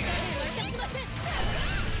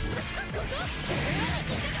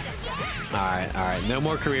 Alright. No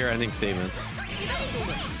more career-ending statements.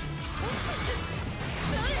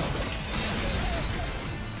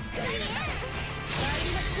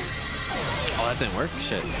 Oh, that didn't work?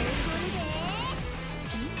 Shit.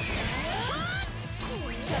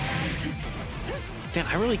 Damn,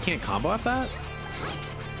 I really can't combo off that?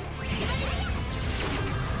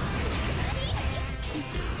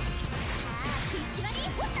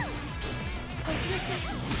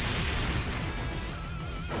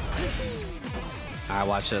 Alright,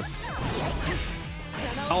 watch this.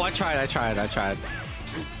 Oh, I tried.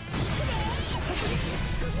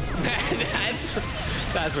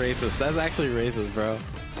 That's racist. That's actually racist, bro.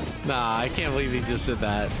 Nah, I can't believe he just did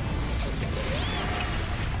that.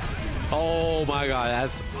 Oh my god,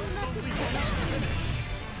 that's...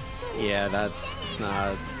 Yeah, that's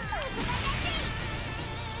not...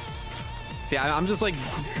 See, I'm just like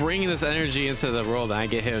bringing this energy into the world and I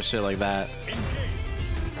get hit with shit like that.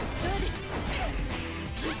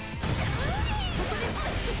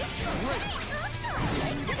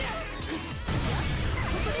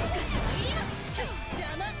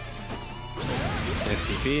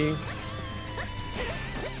 STP.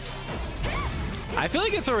 I feel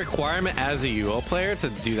like it's a requirement as a Yuel player to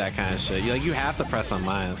do that kind of shit. You have to press on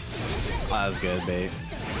minus. Oh, that was good, bait.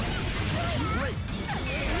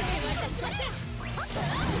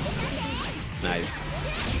 Nice.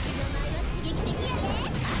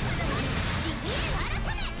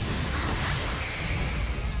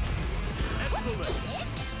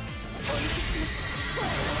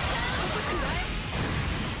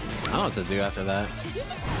 I don't know what to do after that.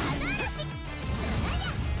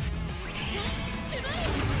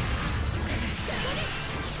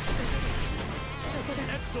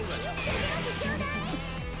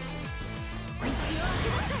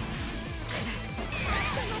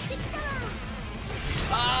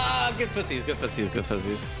 Ah, good footsies, good footsies, good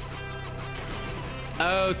footsies.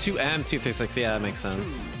 Oh, 2M, 236. Yeah, that makes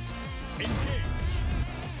sense.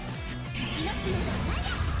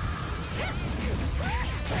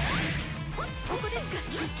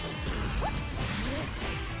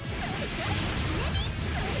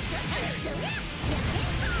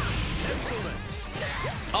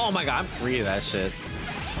 Oh my god, I'm free of that shit.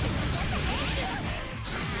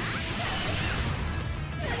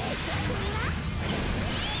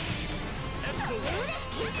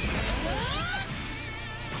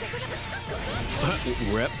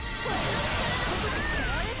 Rip.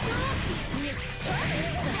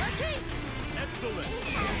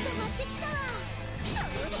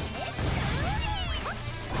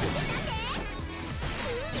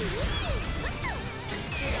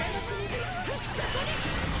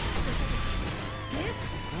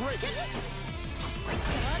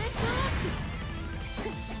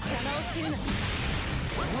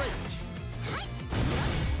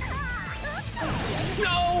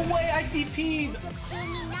 No way, I DP'd.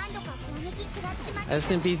 I just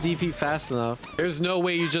didn't beat DP fast enough. There's no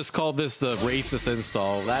way you just called this the racist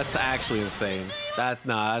install. That's actually insane.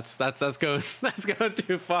 Nah, that's going that's going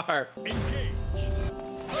too far.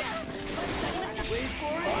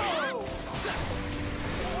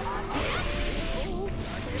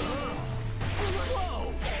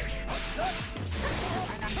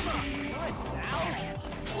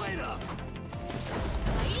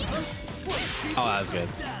 Oh, that was good.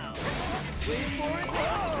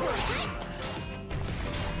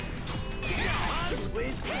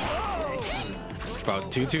 Bro,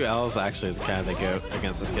 2-2L is actually the kind of the goat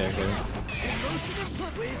against this character.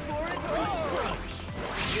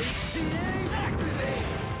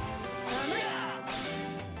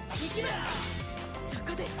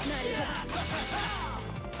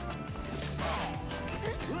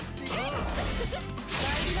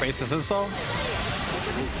 Racist install?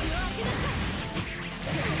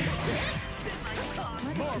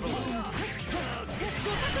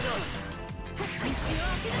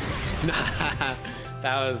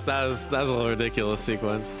 that was a little ridiculous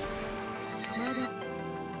sequence.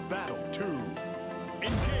 Battle 2.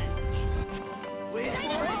 Engage.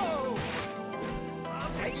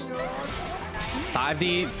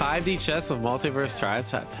 5D chess of multiverse tribe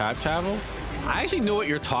travel? I actually know what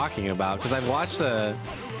you're talking about because I've watched a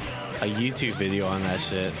YouTube video on that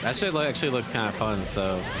shit. That shit actually looks kind of fun,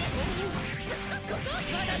 so.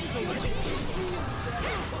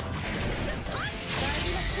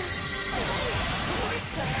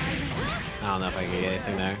 I don't know if I can get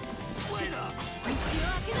anything there.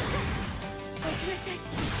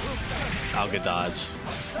 Oh, good dodge.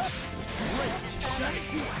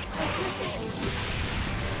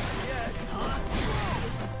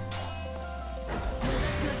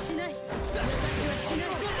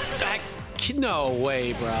 No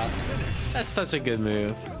way, bro. That's such a good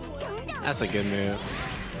move. That's a good move.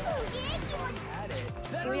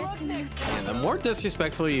 Man, the more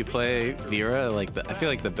disrespectful you play Vira, like I feel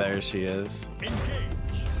like the better she is.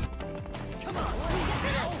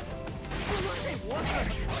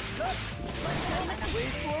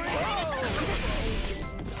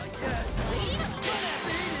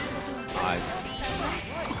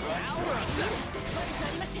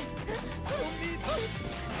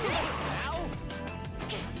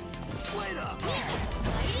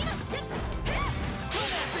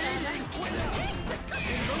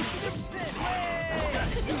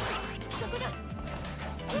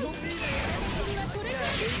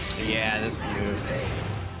 this is the move.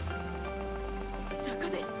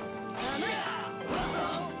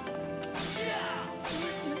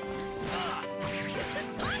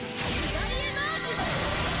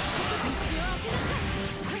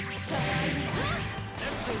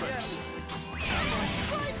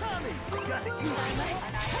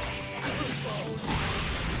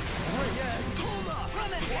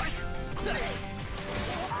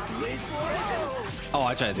 Oh,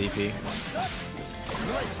 I tried DP.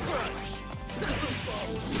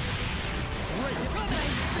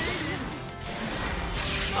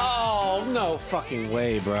 Oh, no fucking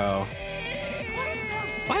way, bro.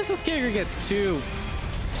 Why does this character get two?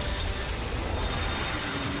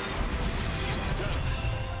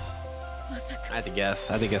 I had to guess.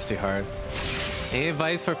 I had to guess too hard. Any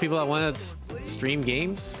advice for people that want to stream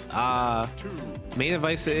games? Main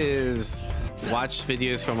advice is watch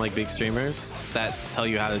videos from like big streamers that tell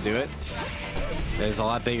you how to do it. There's a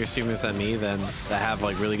lot bigger streamers than me that have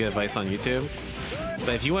like really good advice on YouTube.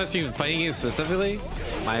 But if you want to stream fighting games specifically,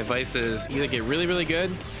 my advice is either get really, really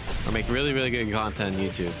good or make really, really good content on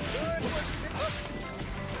YouTube.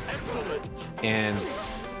 And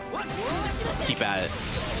keep at it.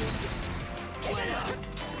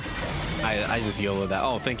 I just YOLO'd that.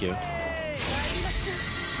 Oh, thank you.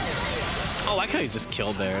 Oh, I could have just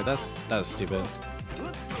killed there. That was stupid.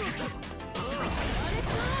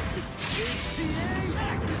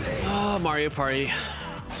 Oh, Mario Party.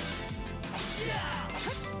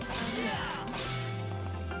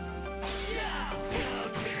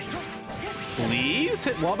 Please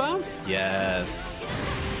hit wall bounce? Yes.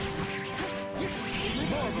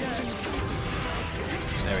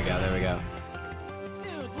 There we go, there we go.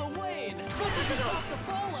 Dude, Lowain! Look at the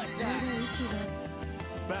ball like that!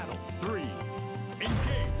 Battle 3. Engage.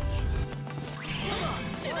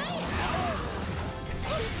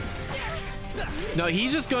 No,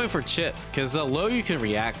 he's just going for chip because the low you can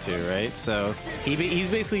react to, right? So he's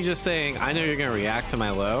basically just saying, I know you're gonna react to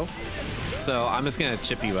my low, so I'm just gonna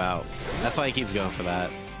chip you out. That's why he keeps going for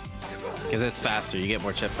that, because it's faster. You get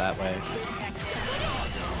more chip that way.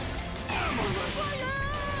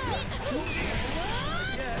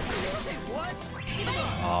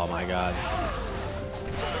 Oh my god.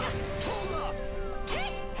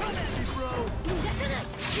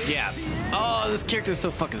 Yeah. Oh, this character is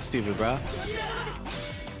so fucking stupid, bro.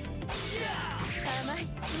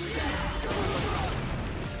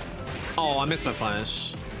 Oh, I missed my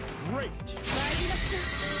punish. Great.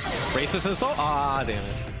 Racist install? Ah, damn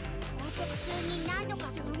it.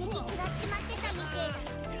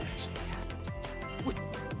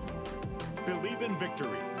 Believe in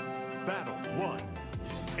victory. Battle 1.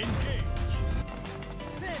 Engage.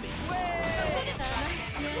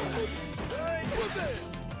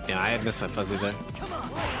 Yeah, I had missed my fuzzy there.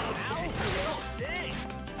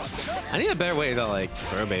 I need a better way to like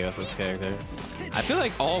throw bait with this character. I feel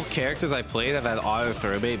like all characters I played have had auto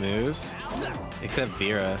throw bait moves, except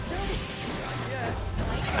Vira.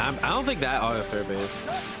 I don't think that auto throw bait.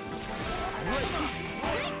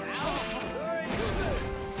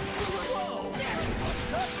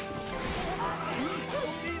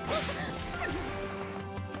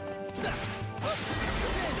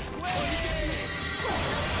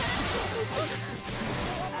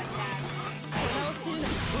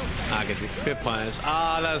 Ah, good punish.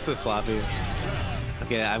 Ah, that was so sloppy.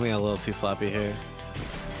 Okay, I'm getting a little too sloppy here.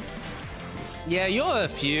 Yeah, you'll have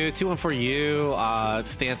a few. 2-1 for you.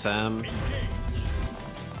 Stance M.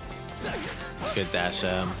 Good dash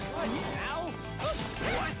M.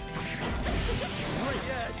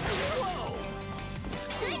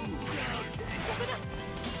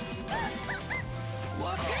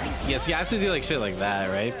 Yes, you have to do like shit like that,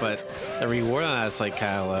 right? But the reward on that's like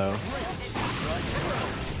kind of low.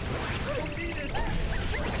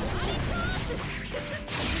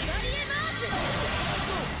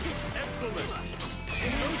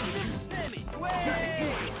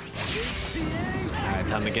 Alright,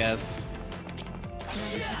 time to guess.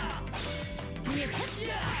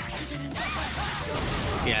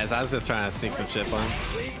 Yeah, I was just trying to sneak some shit on.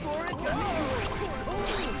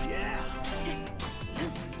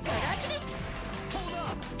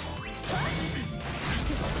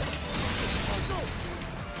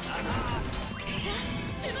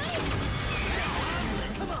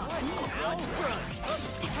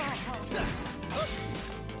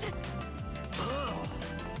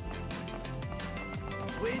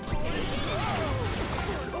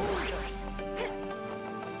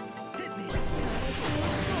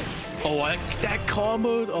 Oh, that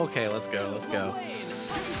combo? Okay, let's go, let's go.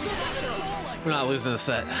 We're not losing a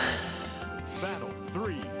set. Battle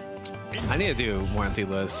 3. I need to do more empty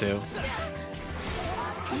lows too.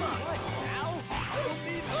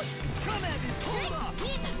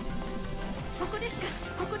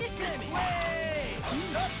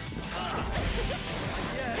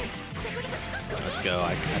 Let's go.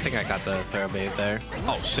 I think I got the throw bait there.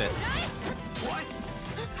 Oh shit.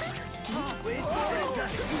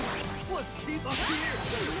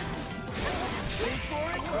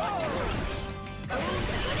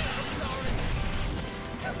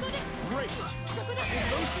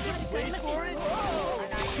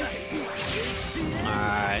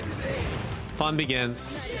 Alright. Fun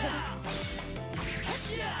begins.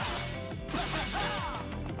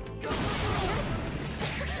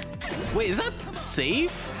 Wait, is that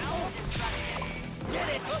safe?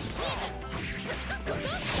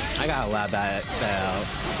 I gotta lab that out.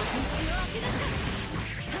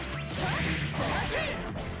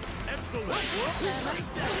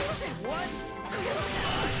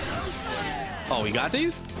 Oh, we got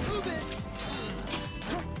these?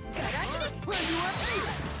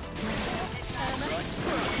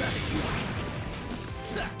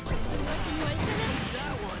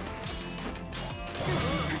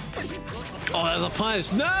 Oh, that's a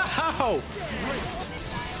punch. No!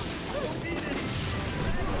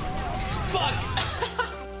 Fuck!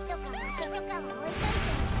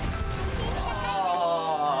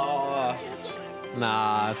 Oh.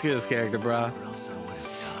 Nah, let's get this character, bro.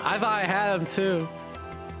 I thought I had him too.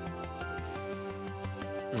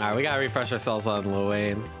 Alright, we gotta refresh ourselves on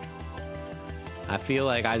Lowain. I feel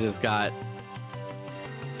like I just got...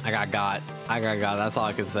 I got got. That's all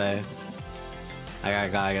I can say. I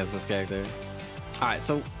got got against this character. Alright,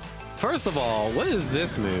 so first of all, what is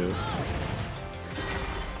this move?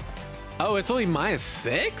 Oh, it's only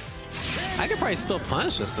 -6? I could probably still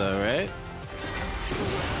punch this though, right?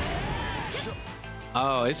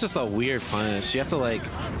 Oh, it's just a weird punch. You have to like...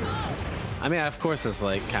 I mean, of course it's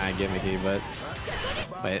like kind of gimmicky, but...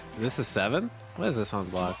 Wait, this is 7? What is this on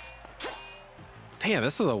block? Damn,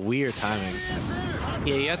 this is a weird timing.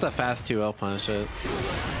 Yeah, you have to fast 2L punish it.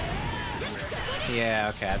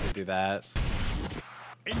 Yeah, okay, I have to do that.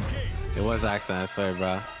 It was accident, sorry,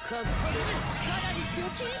 bro.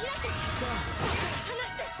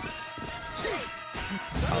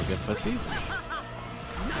 All good pussies.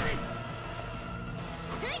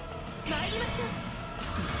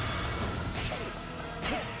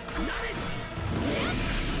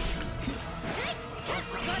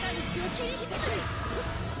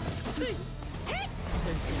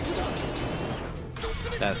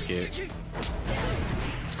 That's cute.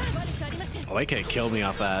 Oh, he could kill me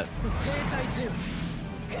off that.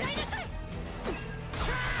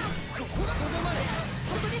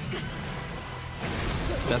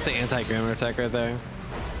 That's the anti-Grimnir attack right there.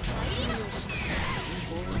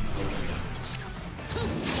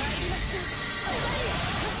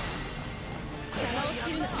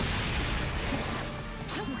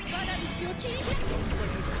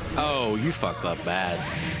 Oh, you fucked up bad.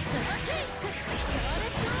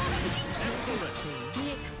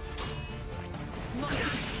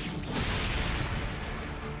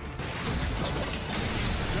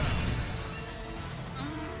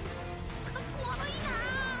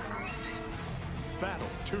 Battle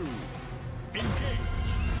 2. Engage.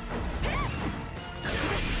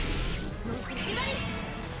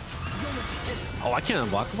 Oh, I can't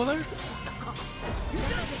unblockable there?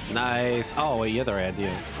 Nice. Oh, wait, you have the right idea.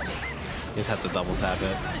 You just have to double tap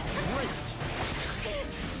it.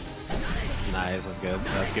 Nice, that's good.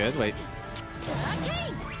 That's good. Wait. Wait,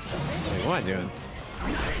 what am I doing?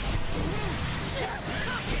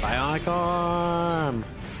 Bionic arm.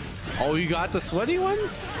 Oh, you got the sweaty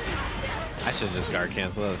ones? I should just guard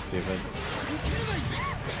cancel. That was stupid.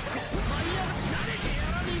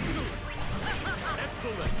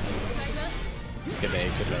 Good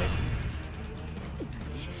bait, good bait.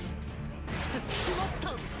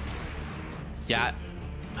 Yeah,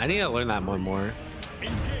 I need to learn that one more.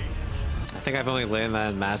 I think I've only learned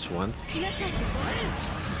that in match once.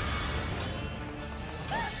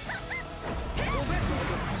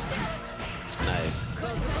 Nice.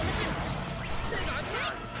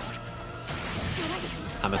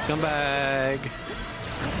 I'm a scumbag.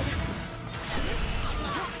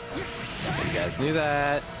 You guys knew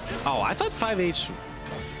that. Oh, I thought 5H...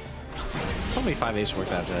 Told me 5H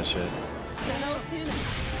worked after that shit.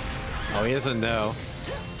 Oh, he doesn't know.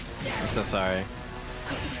 I'm so sorry.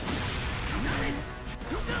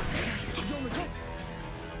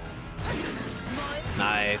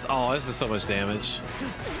 Nice. Oh, this is so much damage.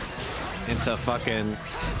 Into fucking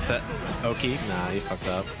set Oki. Nah, you fucked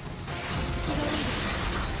up.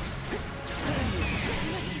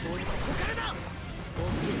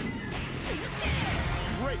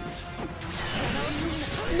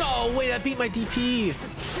 No, wait, I beat my DP.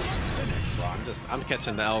 Bro, I'm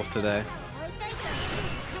catching the L's today.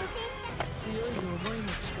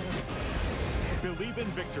 Believe in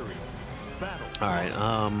victory. Battle. All right.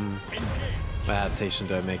 What adaptation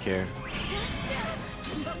do I make here?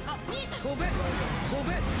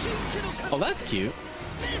 Oh, that's cute.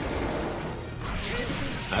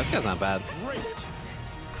 Oh, this guy's not bad. Great.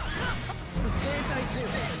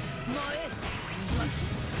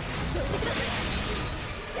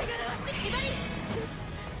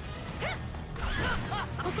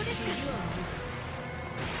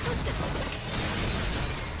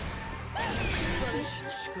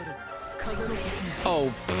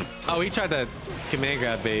 Oh, oh, he tried to command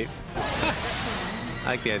grab bait. I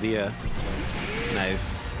like the idea.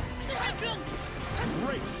 Nice.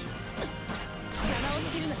 Great.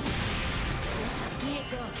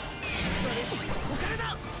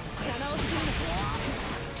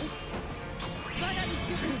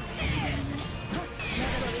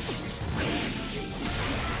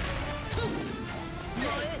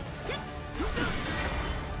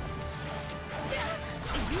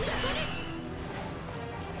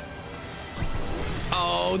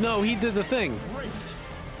 Oh no, he did the thing.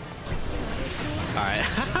 All right.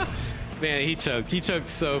 Man, he choked. He choked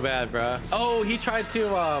so bad, bro. Oh, he tried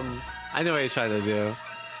to I know what he tried to do.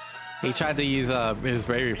 He tried to use his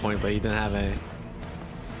bravery point, but he didn't have any.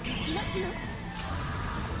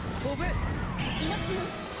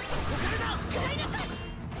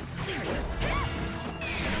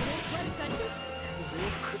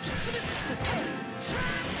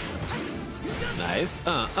 Nice.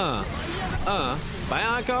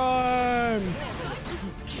 Bionic arm.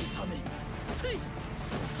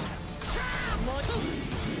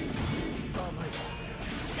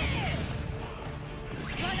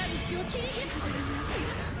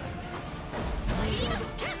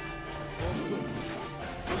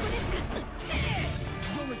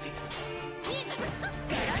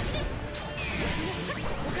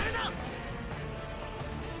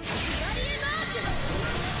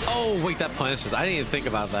 Oh, wait, that punishes. I didn't even think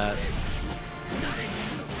about that.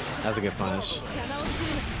 That's a good punish.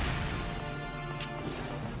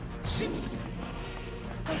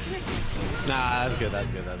 Nah, that's good.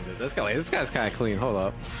 That's good. That's good. This guy's kind of clean. Hold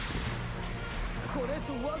up.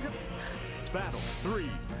 Battle 3.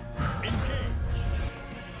 Engage.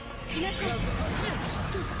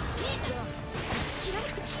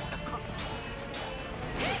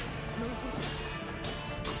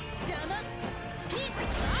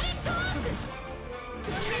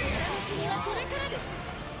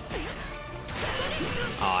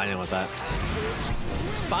 Oh, I didn't want that.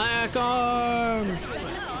 Bionic arm.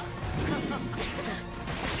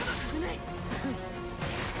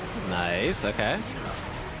 Nice. Okay.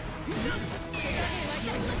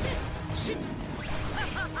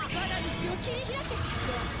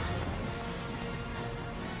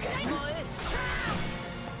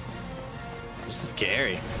 This is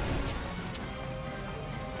scary.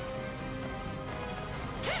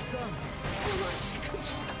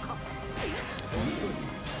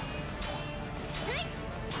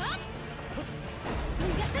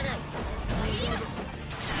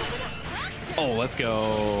 Oh, let's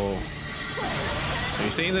go. So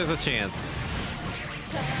you're saying there's a chance.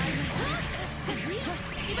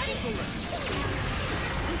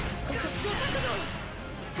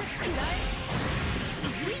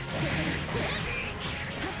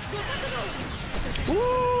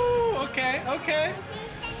 Woo! Okay, okay.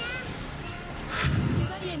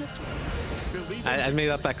 I made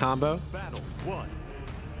up that combo. Battle 1.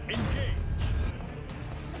 Engage.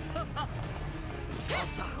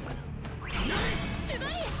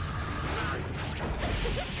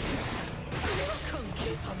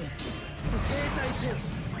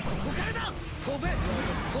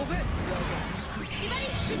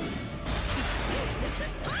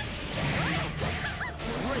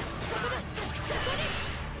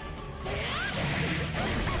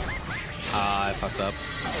 Ah, I fucked up.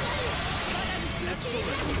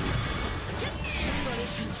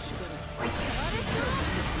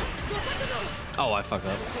 Oh, I fucked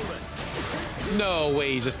up. No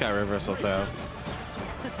way, you just got reversal though.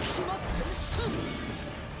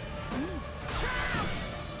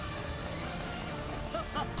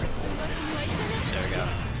 There we go.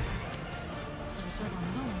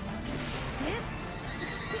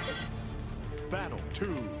 Battle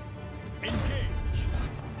 2. Engage.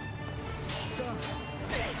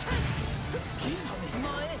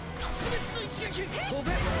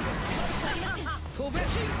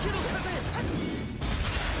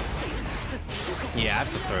 Yeah, I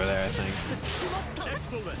have to throw there, I think.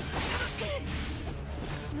 Excellent.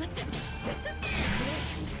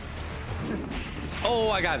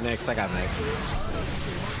 Oh, I got mixed. I got mixed.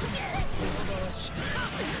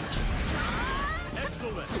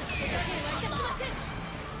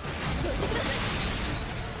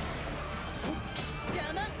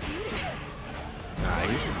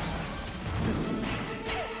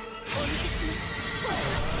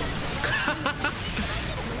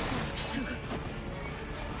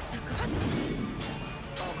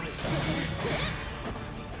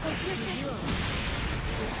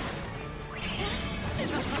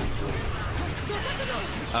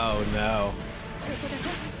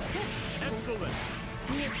 Excellent.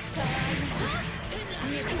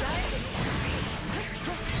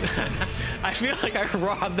 I feel like I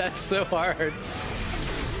robbed that so hard.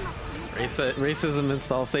 Racism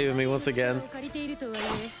install saving me once again.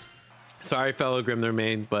 Sorry, fellow Grimnir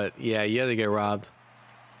main, but yeah, you had to get robbed.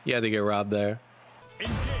 You had to get robbed there.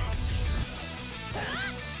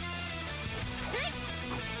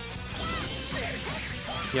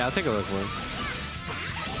 Yeah, I'll take a look for him.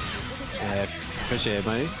 Yeah, appreciate it,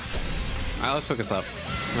 buddy. Alright, let's focus up.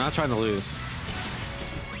 We're not trying to lose.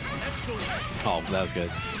 Oh, that was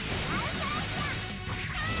good.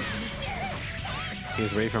 He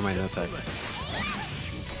was ready for my no tech.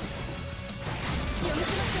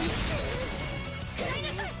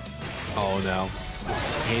 Oh no.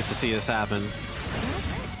 I hate to see this happen.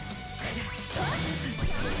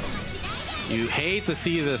 You hate to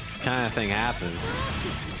see this kind of thing happen.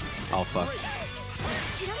 Oh fuck.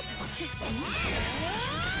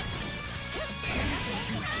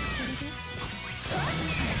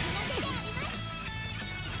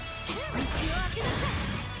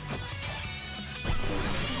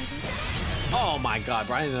 Oh my god,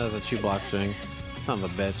 Brian knows a 2 block swing. Son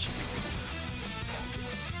of a bitch.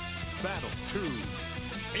 Battle 2.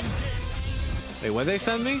 Wait, what'd they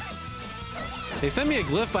send me? They sent me a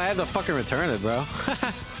glyph, but I had to fucking return it, bro.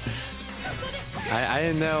 I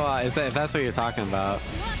didn't know if that's what you're talking about.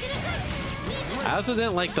 I also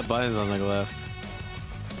didn't like the buttons on the glyph.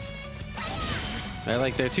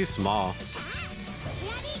 They're too small.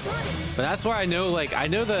 But that's where I know, like, I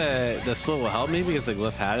know the split will help me because the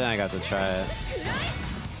glyph had it and I got to try it.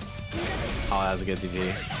 Oh, that was a good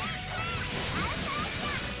DP.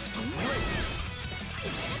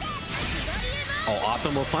 Oh,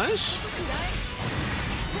 optimal punch?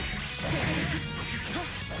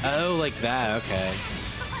 Oh, like that, okay.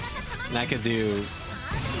 And I could do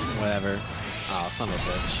whatever. Oh, son of a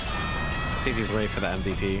bitch. See if he's ready for the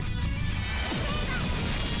MVP.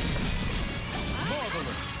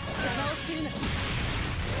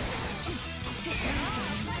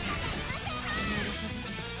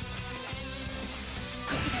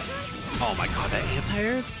 Oh my god, that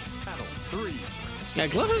anti-air? Yeah,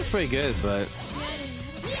 Glove is pretty good, but...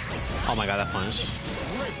 Oh my god, that punch.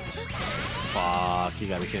 Fuck, you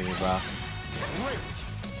gotta be kidding me, bro.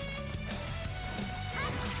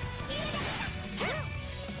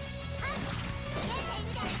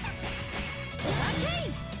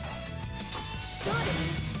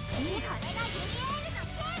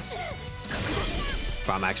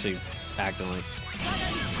 Bro, I'm actually acting like...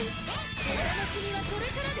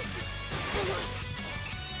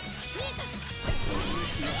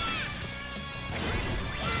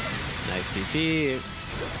 Nice DP.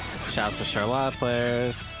 Shouts to Charlotta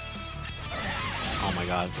players. Oh my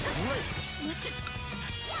god.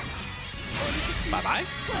 Bye bye.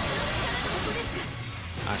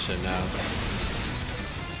 I should know.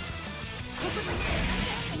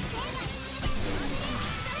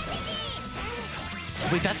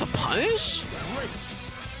 Wait, that's a punish?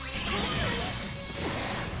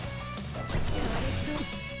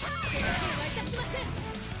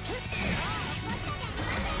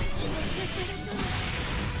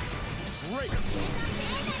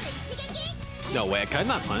 No way, could I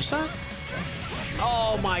not punch that?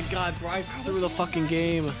 Oh my god, bro, I threw the fucking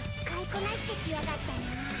game.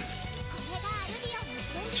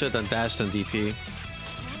 Should've done dash and DP.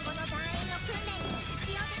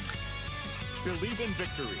 Believe in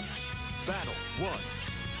victory. Battle 1.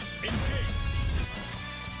 Engage.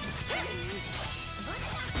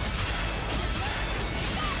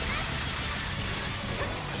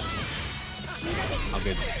 Oh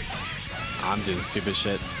good. I'm doing stupid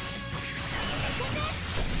shit.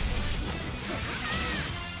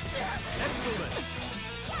 Excellent.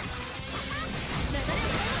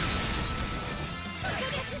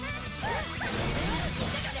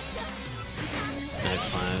 Nice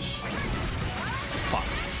punish. Fuck.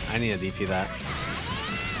 I need to DP that.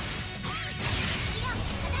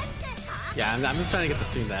 Yeah, I'm just trying to get the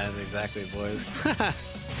stream to end exactly, boys.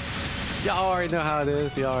 Y'all already know how it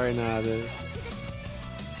is. Y'all already know how it is.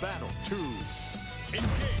 Battle 2.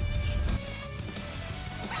 Engage.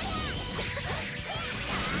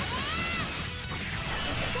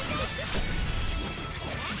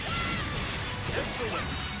 Excellent.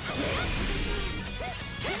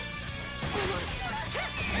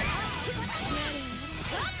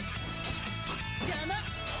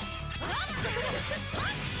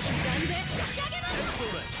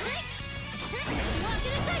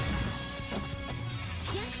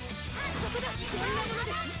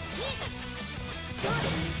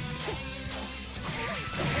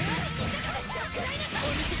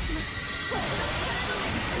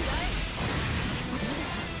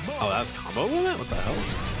 Oh, that was combo movement? What the hell?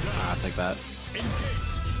 I'll take that.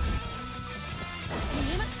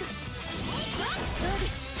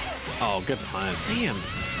 Oh, good punch. Damn.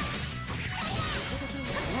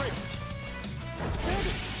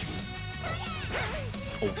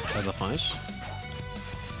 Oh, that's a punish.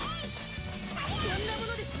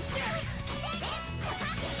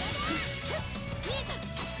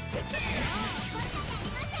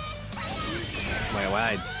 Wait,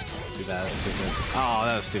 why'd I do that? That's stupid. Oh,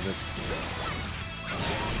 that was stupid.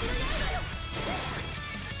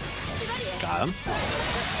 Got him.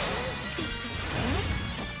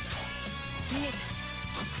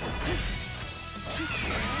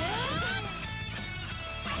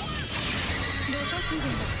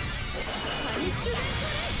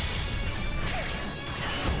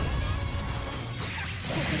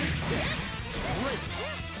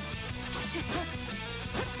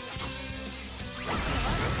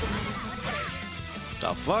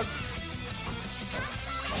 The fuck?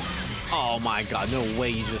 Oh my god, no way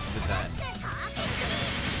you just did that.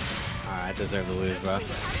 Alright, I deserve to lose, bro.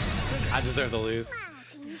 I deserve to lose.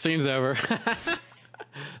 Stream's over.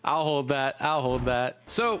 I'll hold that. I'll hold that.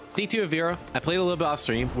 So, D2 of Vira. I played a little bit off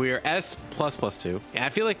stream. We are S++2. And I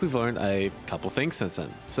feel like we've learned a couple things since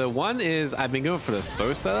then. So, one is I've been going for this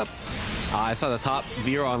throw setup. I saw the top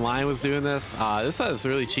Vira online was doing this. This setup's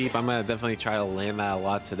really cheap. I'm going to definitely try to land that a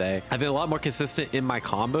lot today. I've been a lot more consistent in my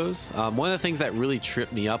combos. One of the things that really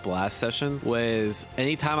tripped me up last session was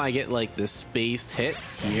anytime I get like this spaced hit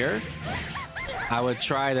here, I would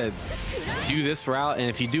try to do this route, and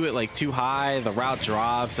if you do it like too high, the route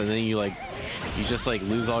drops, and then you just like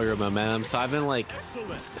lose all your momentum. So I've been like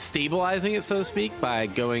stabilizing it, so to speak, by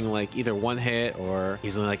going like either one hit or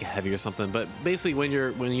using like a heavy or something. But basically,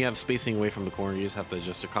 when you have spacing away from the corner, you just have to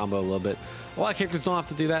adjust your combo a little bit. A lot of characters don't have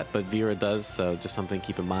to do that, but Vira does, so just something to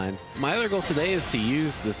keep in mind. My other goal today is to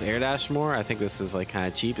use this air dash more. I think this is like kind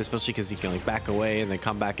of cheap, especially because you can like back away and then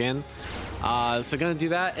come back in. So gonna do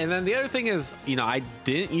that. And then the other thing is, you know, I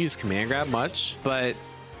didn't use command grab much, but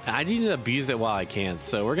I need to abuse it while I can.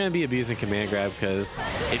 So we're gonna be abusing command grab, because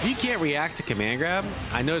if you can't react to command grab,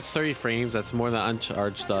 I know it's 30 frames, that's more than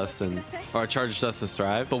uncharged dust or charged dust and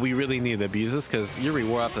strive, but we really need to abuse this because your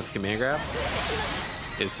reward off this command grab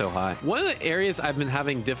is so high. One of the areas I've been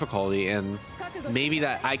having difficulty, and maybe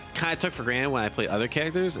that I kind of took for granted when I play other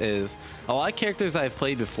characters, is a lot of characters I've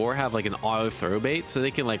played before have like an auto throw bait, so they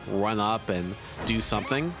can like run up and do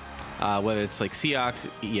something, whether it's like Seox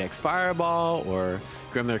EX Fireball, or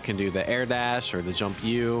Grimnir can do the air dash or the jump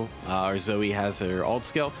U, or Zoe has her ult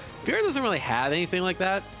skill. Vira doesn't really have anything like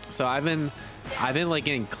that, so I've been like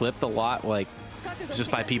getting clipped a lot, like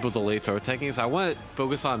just by people delay throw techniques. So I want to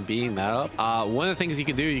focus on beating that up. One of the things you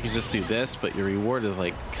can do, you can just do this, but your reward is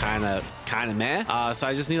like kind of meh. So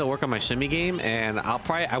I just need to work on my shimmy game, and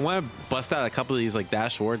I want to bust out a couple of these like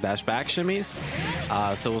dash forward, dash back shimmies.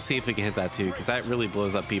 So we'll see if we can hit that too, because that really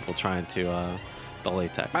blows up people trying to delay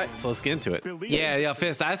tech. All right, so let's get into it. Yeah,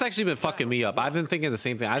 Fist, that's actually been fucking me up. I've been thinking the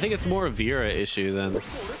same thing. I think it's more a Vira issue than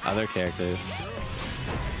other characters.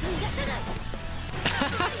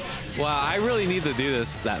 Wow, I really need to do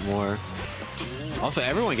that more. Also,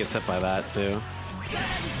 everyone gets hit by that too.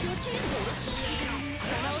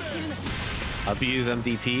 Abuse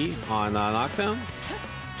MDP on knockdown.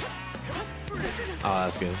 Oh,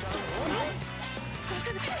 that's good.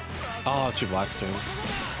 Oh, true block turn.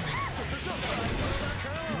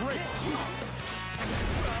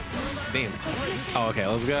 Damn. Oh, okay,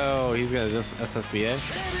 let's go. He's gonna just SSBA.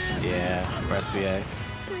 Yeah, for SBA.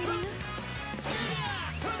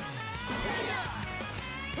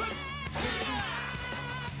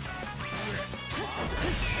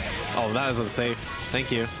 Oh, that is unsafe.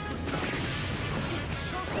 Thank you.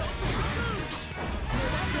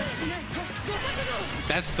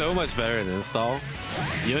 That's so much better than install.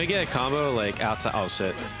 You only get a combo like outside. Oh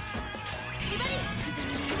shit.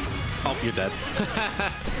 Oh, you're dead.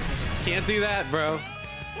 Can't do that, bro.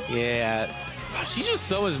 Yeah. She's just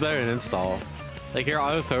so much better than install. Like, her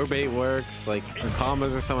auto throw bait works. Like, her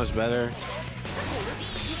combos are so much better.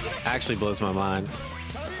 Actually blows my mind.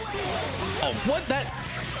 Oh, what? That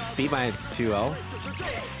beat my 2L.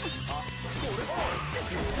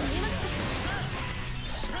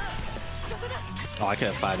 Oh, I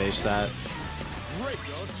could have 5H that.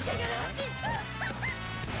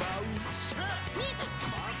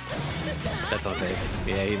 That's unsafe.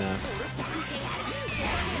 Yeah, he knows.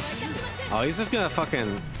 Oh, he's just gonna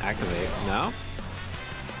fucking activate. No?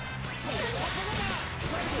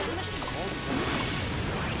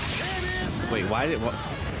 Wait, why did what?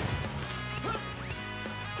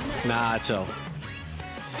 Nah, chill.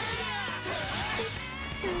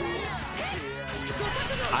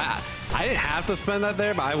 I didn't have to spend that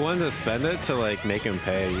there, but I wanted to spend it to like make him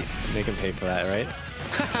pay for that, right?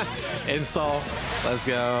 Install. Let's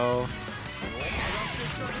go.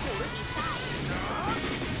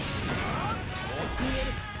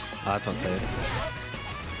 Oh, that's unsafe.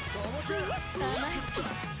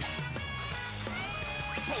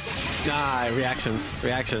 Ah, reactions.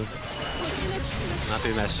 Not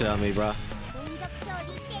doing that shit on me, bro.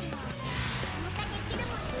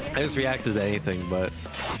 I just reacted to anything, but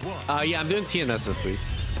yeah, I'm doing TNS this week.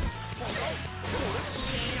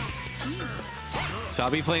 So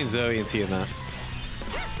I'll be playing Zoe in TNS.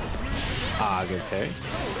 Ah, good parry.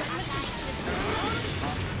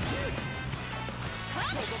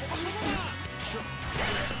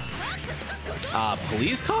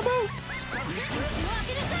 Police combo?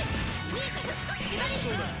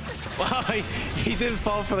 Wow, he didn't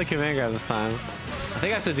fall for the command grab this time. I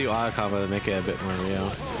think I have to do auto combo to make it a bit more real.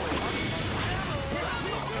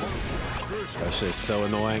 That shit is so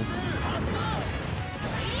annoying.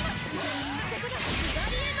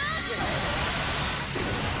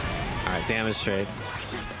 Alright, damage trade.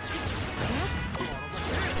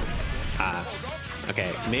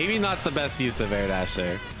 Okay, maybe not the best use of air dash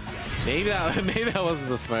there. Maybe that wasn't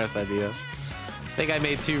the smartest idea. I think I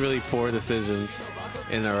made two really poor decisions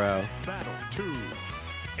in a row. Battle 2.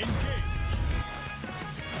 Engage.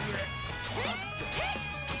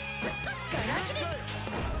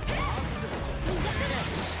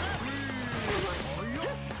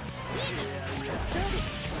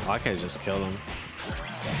 Oh, I could have just killed him.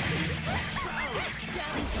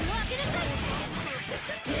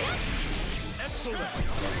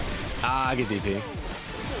 Ah, good DP.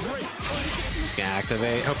 He's gonna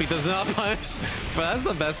activate. Hope he does not punish. But that's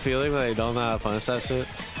the best feeling when they don't know how to punish that shit.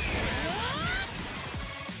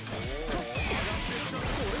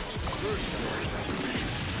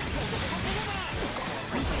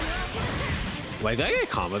 Wait, did I get a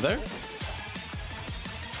combo there?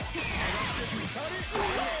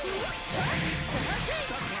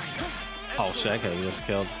 Oh shit, I could have just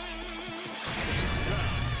killed.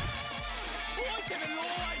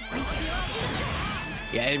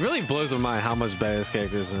 Yeah, it really blows my mind how much better this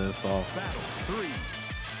character is in install.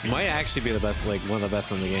 Might actually be the best, like one of the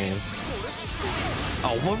best in the game.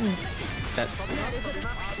 Oh, what? That.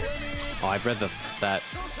 Oh, I read that.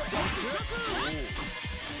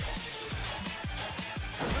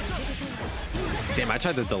 Damn, I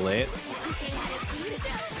tried to delay it.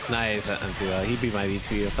 Nice, he beat my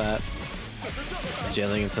V2 with that.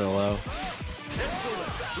 Jailing into the low.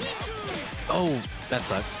 Oh, that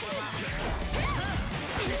sucks.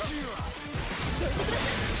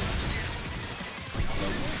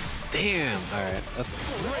 Damn. All right. That's.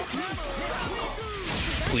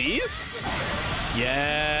 Please.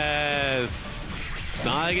 Yes.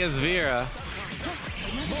 Not against Vira.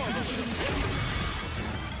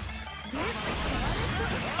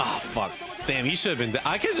 Oh fuck. Damn. He should have been.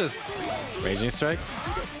 I could just Raging Strike.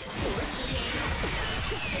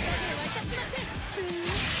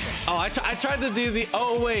 Oh, I tried to do the.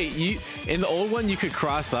 Oh wait. You in the old one you could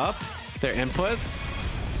cross up their inputs.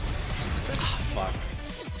 Oh, fuck.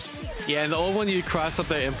 Yeah, in the old one you cross up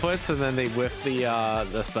their inputs and then they whiff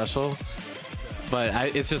the special. But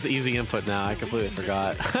it's just easy input now. I completely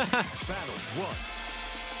forgot.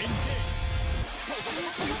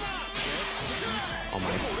 Oh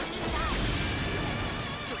my.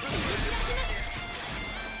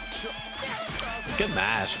 Good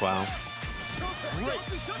mash, wow.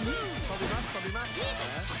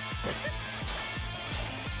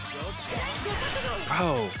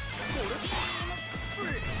 Bro.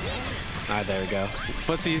 Alright, there we go.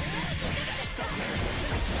 Footsies.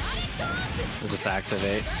 We'll just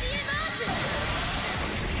activate.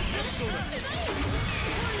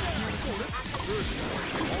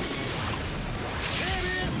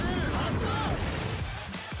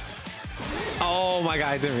 Oh my god,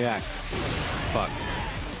 I didn't react. Fuck.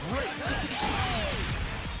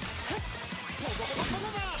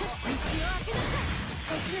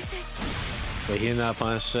 Wait, he did not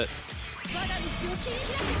punish shit.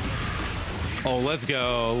 Oh, let's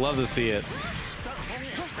go. Love to see it.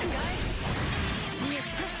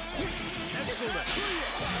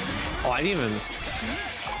 Oh, I didn't even.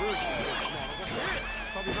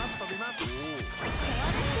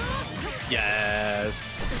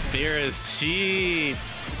 Yes. Beer is cheap.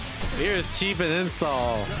 Beer is cheap in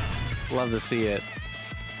install. Love to see it.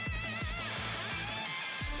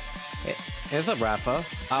 Hey, what's up, Rafa?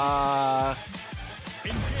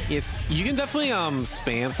 Yes, you can definitely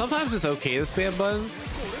spam. Sometimes it's okay to spam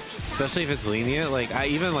buttons, especially if it's lenient. Like I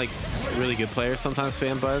even like really good players sometimes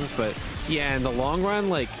spam buttons, but yeah, in the long run,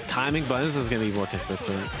 like timing buttons is gonna be more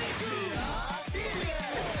consistent.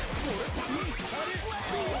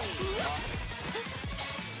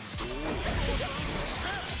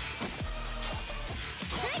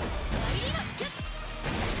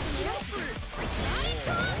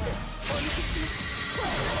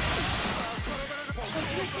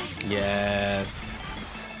 Yes.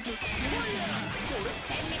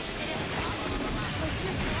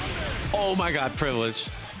 Oh my god, privilege.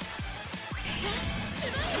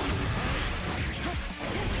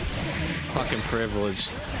 Fucking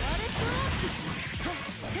privileged.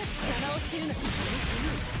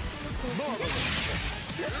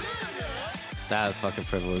 That is fucking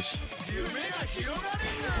privileged.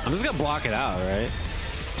 I'm just gonna block it out, right?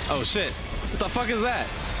 Oh shit. What the fuck is that?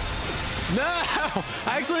 No!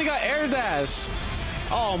 I actually got air dash.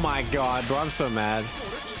 Oh my god, bro. I'm so mad.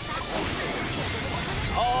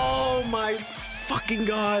 Oh my fucking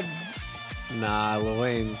god. Nah,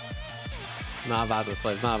 Lowain. Not about this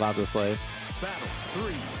life. Not about this life. Battle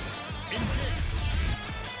 3.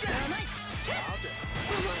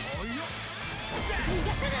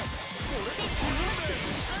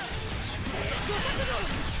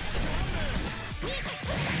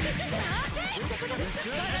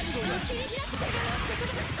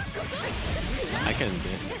 I couldn't do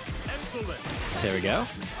it. There we go.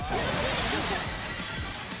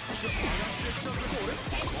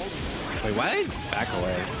 Wait, why did I back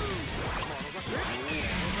away?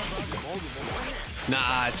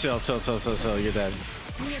 Nah, chill. You're dead.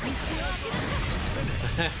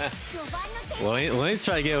 Lowain's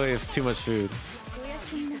trying to get away with too much food.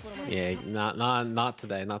 Yeah, not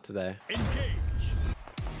today. Not today.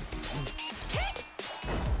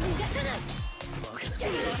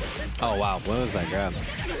 Oh wow, what was that grab?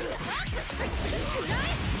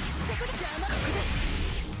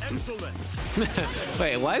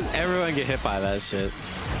 Wait, why does everyone get hit by that shit?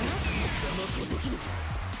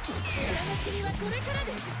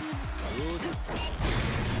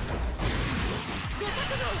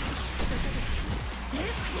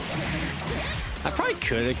 I probably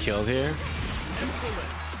could have killed here.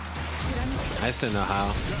 I just didn't know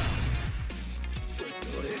how.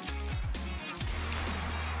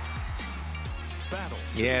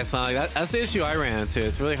 Yeah, it's not like that. That's the issue I ran into.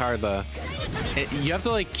 It's really hard to. You have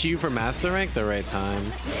to like queue for master rank the right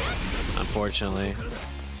time. Unfortunately.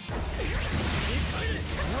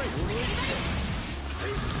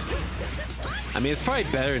 I mean, it's probably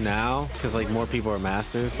better now because like more people are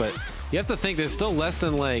masters, but you have to think there's still less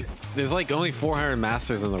than like there's like only 400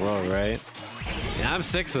 masters in the world, right? And I'm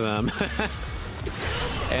 6 of them.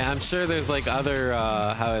 And I'm sure there's like other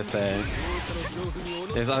how do I say?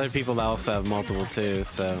 There's other people that also have multiple too,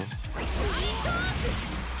 so.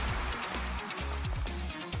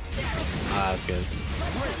 Ah, that's good.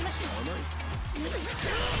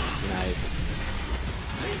 Nice.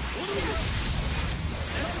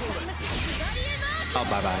 Oh,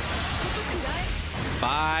 bye-bye.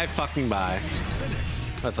 Bye fucking bye.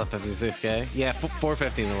 What's up, 56K? Yeah,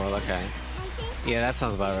 450 in the world, okay. Yeah, that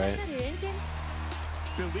sounds about right.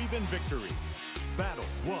 Believe in victory. Battle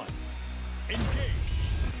 1. Engage.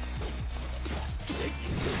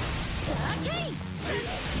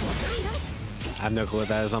 I have no clue what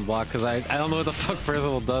that is on block because I don't know what the fuck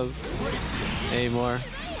Percival does anymore.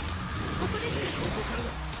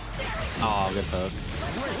 Oh, good poke.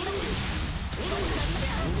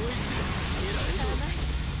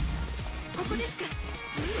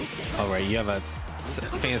 Oh, right, you have a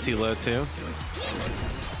fancy low too.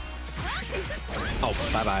 Oh,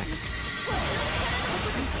 bye-bye.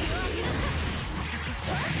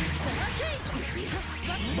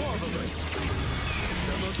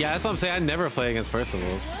 Yeah, that's what I'm saying. I never play against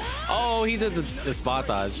Percivals. Oh, he did the spot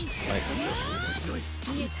dodge. Like,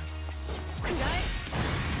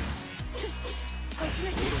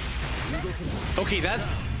 okay,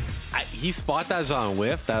 he spot dodged on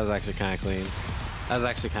whiff. That was actually kind of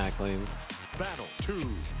clean. Battle 2.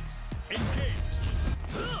 Engage.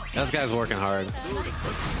 This guy's working hard.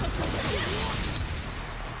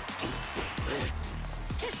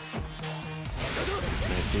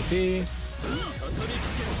 Nice DP.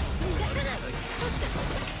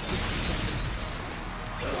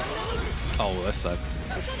 Oh, that sucks.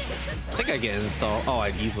 I think I get install. Oh,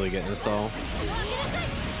 I'd easily get install.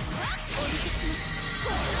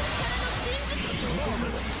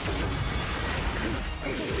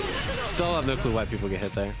 Still have no clue why people get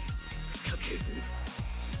hit there.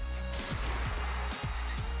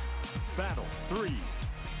 Battle 3.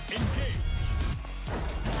 Engage.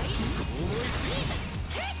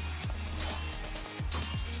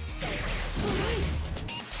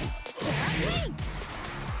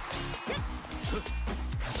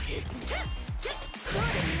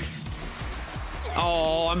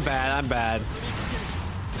 Oh, I'm bad. I'm bad.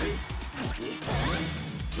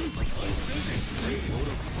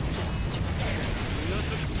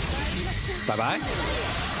 Bye-bye.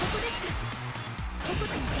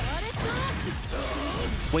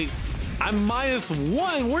 Wait, I'm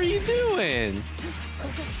 -1. What are you doing?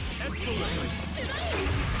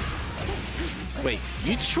 Wait,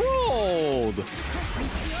 you trolled.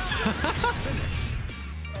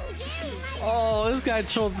 Oh, this guy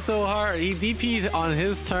trolled so hard. He DP'd on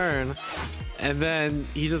his turn, and then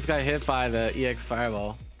he just got hit by the EX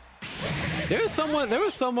Fireball. There was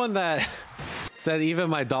someone that said even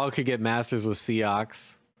my dog could get masters with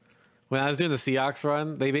Seox. When I was doing the Seox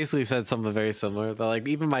run, they basically said something very similar. They're like,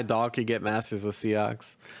 even my dog could get masters with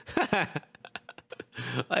Seox.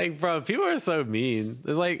 Like, bro, people are so mean.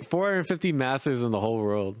 There's like 450 masters in the whole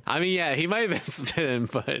world. I mean, yeah, he might have been spitting,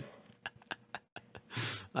 but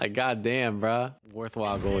like, goddamn, bro.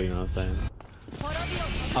 Worthwhile goal, you know what I'm saying?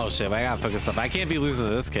 Oh shit, I gotta focus up. I can't be losing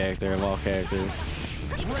to this character of all characters.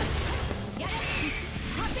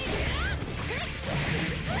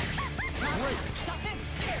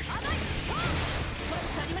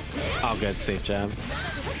 Oh, good, safe jab.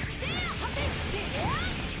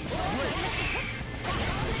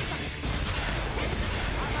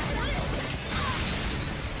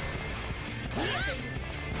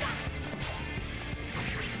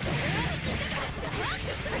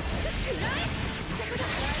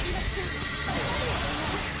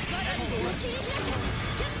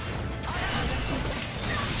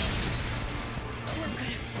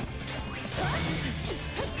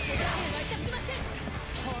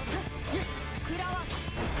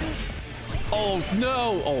 Oh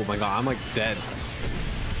no! Oh my god, I'm like dead.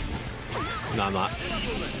 No, I'm not.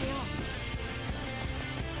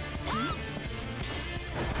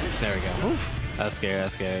 There we go. Oof. That's scary,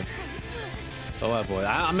 that's scary. Oh boy,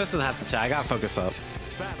 I'm missing half the chat. I gotta focus up.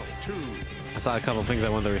 I saw a couple things I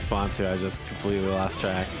wanted to respond to. I just completely lost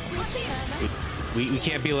track. We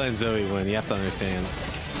can't be letting Zoe win. You have to understand.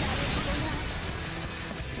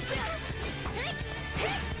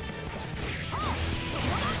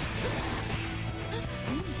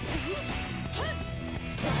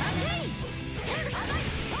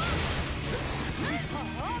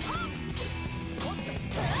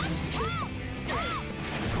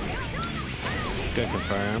 Good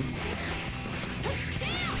confirm.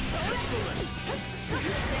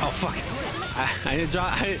 Oh fuck! I didn't draw.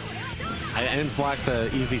 I didn't block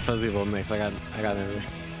the easy fuzzy ball mix. I got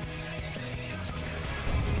nervous.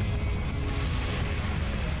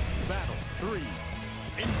 Battle 3.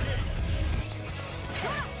 Engage.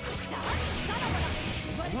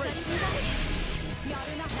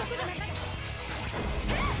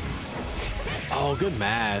 Oh, good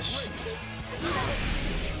mash.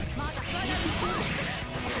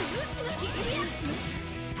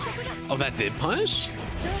 Oh, that did punch?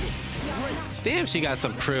 Damn, she got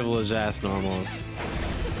some privileged ass normals.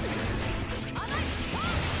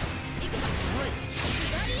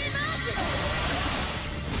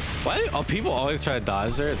 Why? Oh, people always try to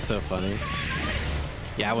dodge her. It's so funny.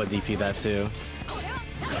 Yeah, I would DP that too.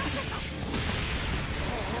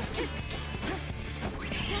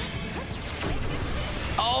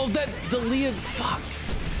 Oh, that deleted. Fuck.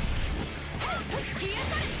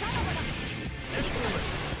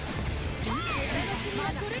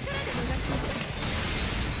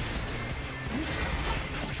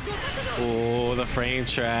 Oh, the frame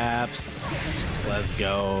traps. Let's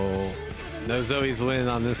go. No Zoe's winning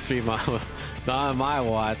on this stream. Not on my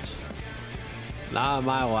watch. Not on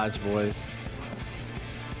my watch, boys.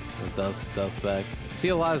 That's spec. See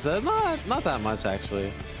a lot of Zeta? Not that much,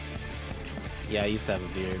 actually. Yeah, I used to have a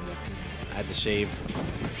beard. I had to shave.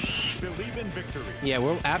 Believe in victory.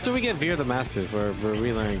 Yeah, after we get Vira the Masters, we're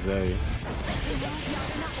relearning Zoe.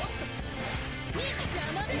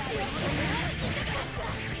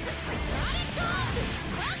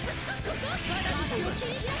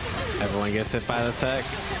 Everyone gets hit by the tech.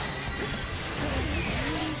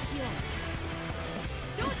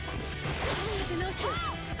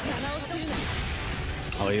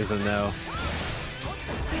 Oh, he doesn't know.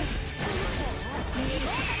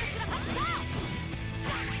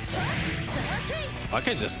 I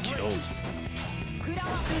could just killed.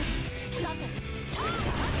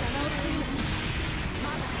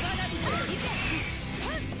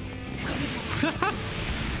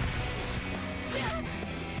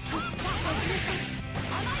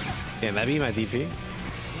 Damn, that'd be my DP.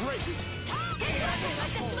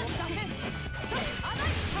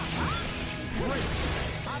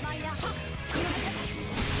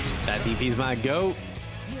 That DP's my goat.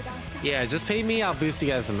 Yeah, just pay me. I'll boost you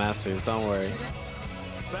guys to masters. Don't worry.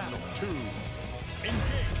 Battle 2. Engage.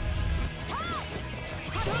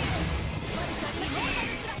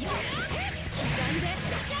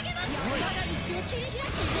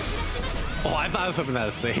 Oh, I thought I was hoping that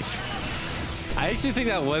was safe. I actually think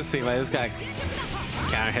that was safe. I just got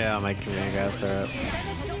counter hit on my command grab startup.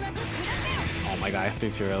 Oh my god, I threw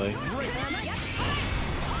too early.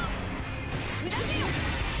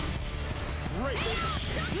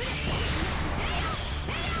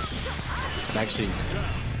 Actually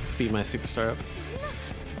beat my super startup.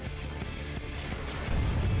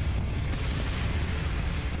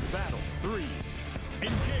 Battle 3.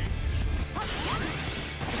 Engage.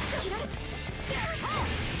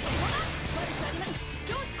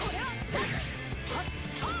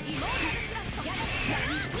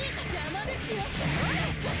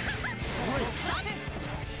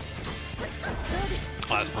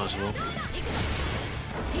 Oh, that's punishable.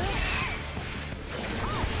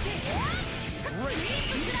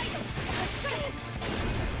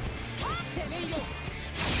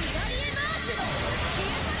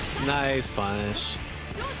 Nice punish.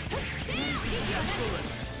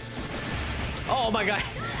 Oh my god.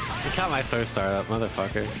 He caught my third startup,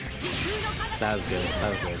 motherfucker. That was good. That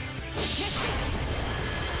was good.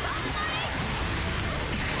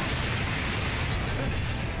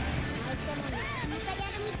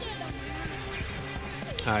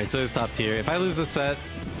 Alright, Zoe's top tier. If I lose the set,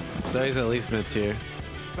 Zoe's at least mid tier.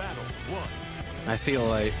 Battle 1. I see a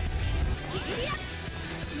light.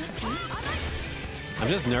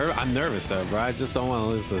 I'm nervous though, bro. I just don't want to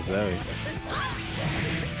lose to Zoe.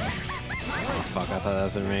 Oh fuck, I thought that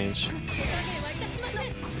was in range.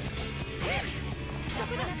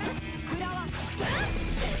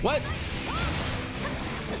 What?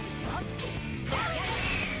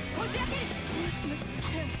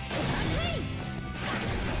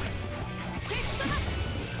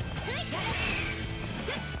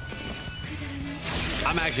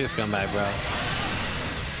 I'm actually a scumbag, bro.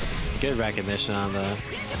 Good recognition on the...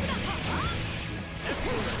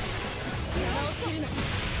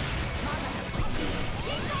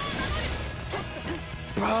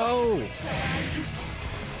 Bro!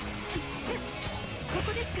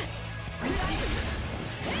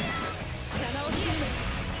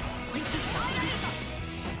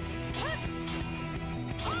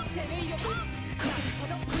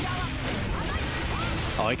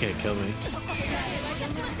 Oh, he can't kill me.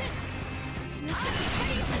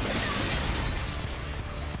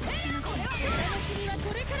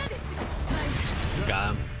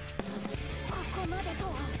 Got him.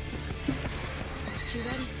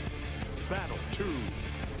 Battle 2.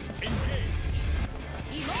 Engage.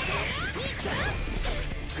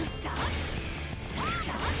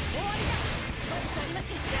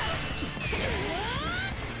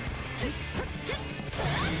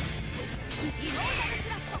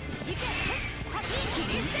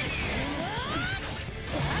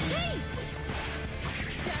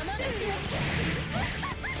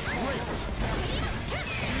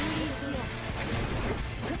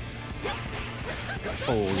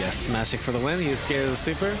 Oh yes, smashing for the win. He was scared of the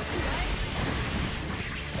super.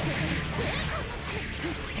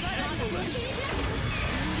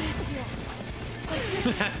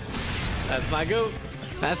 That's my goat.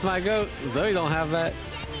 That's my goat. Zoe don't have that.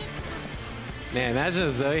 Man, imagine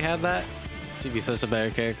if Zoe had that. She'd be such a better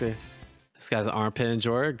character. This guy's armpit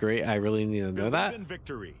enjoyer. Great. I really need to know that.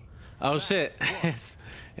 Victory. Oh shit.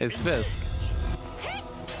 it's Fisk.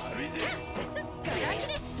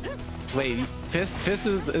 Wait, Fisk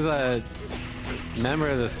is a member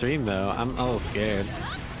of the stream though. I'm a little scared.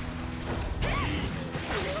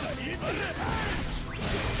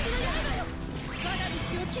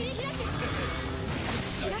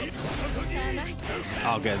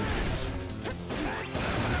 All good.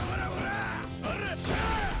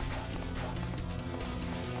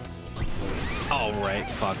 All right,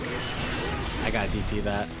 fuck. I gotta DP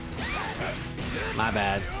that. My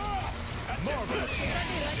bad.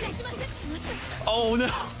 Oh no!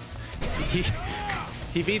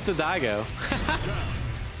 He beat the Daigo.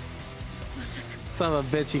 Son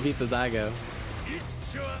of a bitch, he beat the Daigo.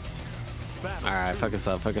 Alright, fuck us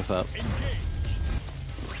up, fuck us up.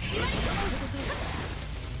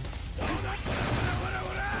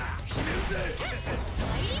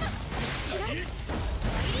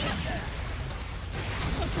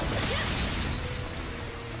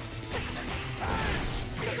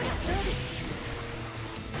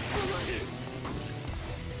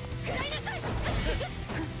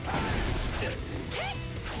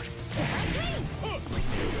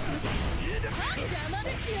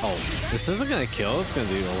 Oh, this isn't gonna kill. It's gonna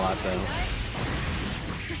do a lot though.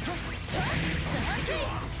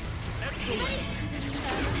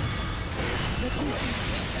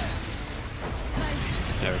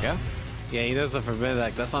 There we go. Yeah, he does a forbidden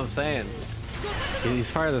deck. That's what I'm saying.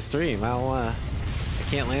 He's part of the stream. I don't wanna. I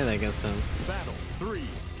can't land against him. Battle 3.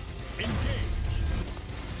 Engage.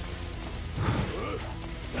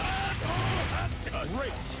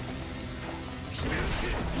 Great.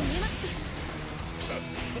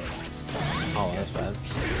 Oh, that's bad.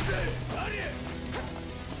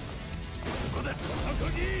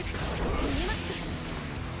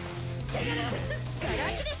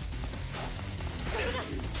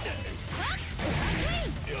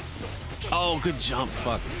 Oh, good jump.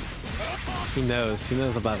 Fuck. He knows. He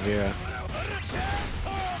knows about Vira.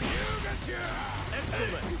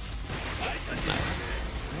 Nice.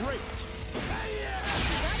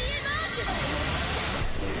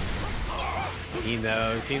 He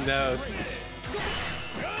knows. He knows.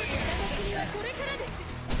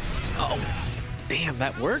 Oh, damn,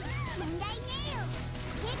 that worked?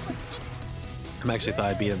 I'm actually thought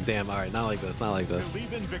I beat him. Damn, alright, not like this, not like this.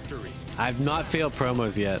 I've not failed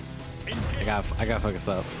promos yet. I gotta focus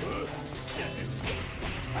up.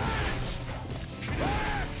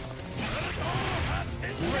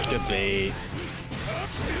 Good bait.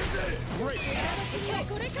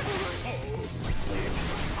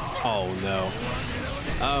 Oh no.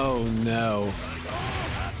 Oh no.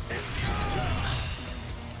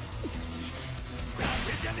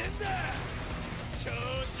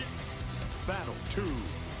 Battle 2.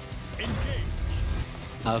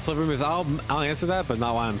 Engage. Silver moves. I'll answer that, but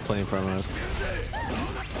not while I'm playing promos.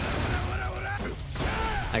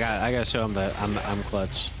 I gotta show him that I'm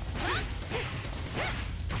clutch.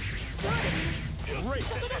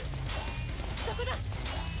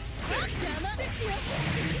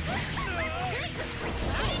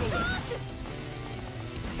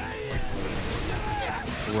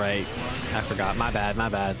 Right. I forgot. My bad. My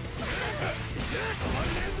bad.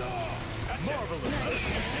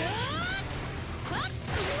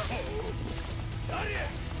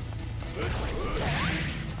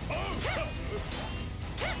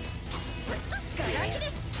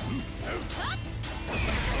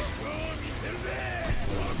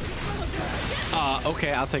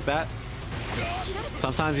 Okay, I'll take that.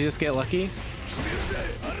 Sometimes you just get lucky.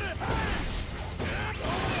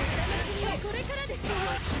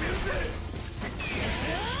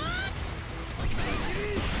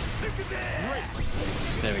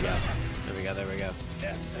 There we go. There we go. There we go.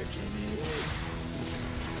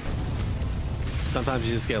 Sometimes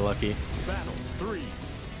you just get lucky. Battle 3.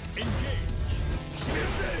 Engage.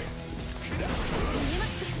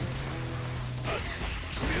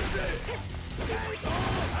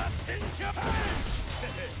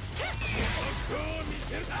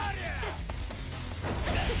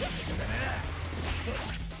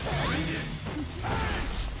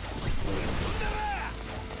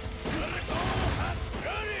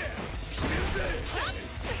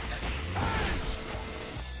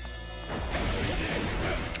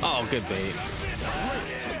 Oh, good bait.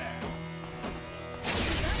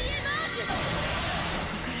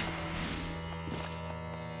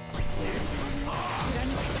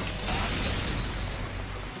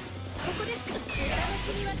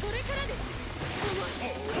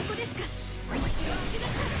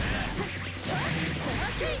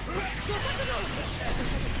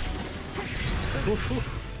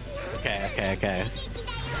 Okay.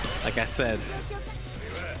 Like I said,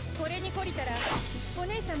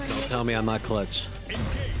 don't tell me I'm not clutch.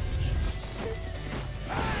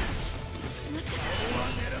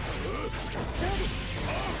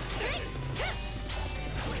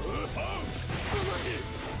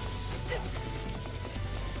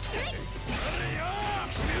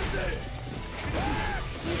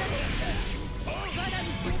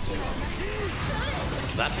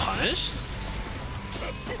 That punished?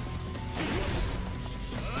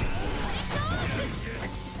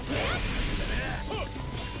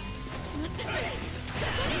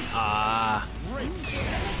 Ah.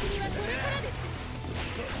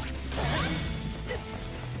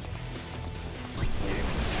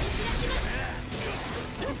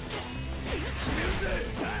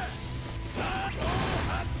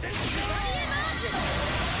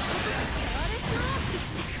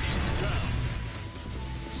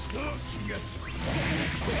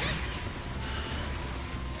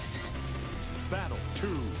 Battle 2.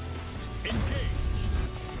 Engage.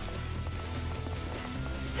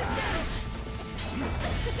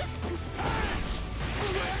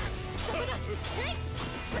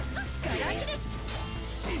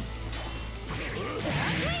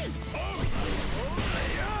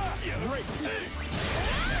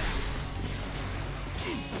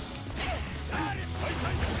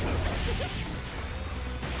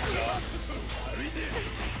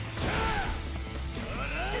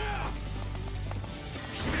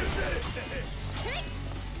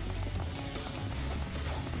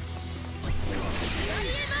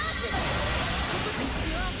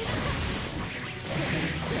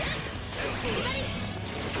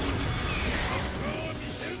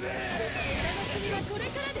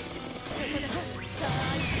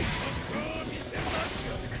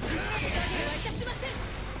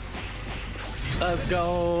 Let's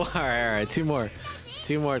go. All right. Two more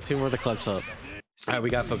to clutch up. All right, we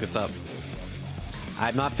got focus up.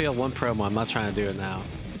 I've not failed one promo. I'm not trying to do it now.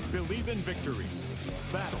 Believe in victory.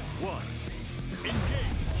 Battle 1. Engage.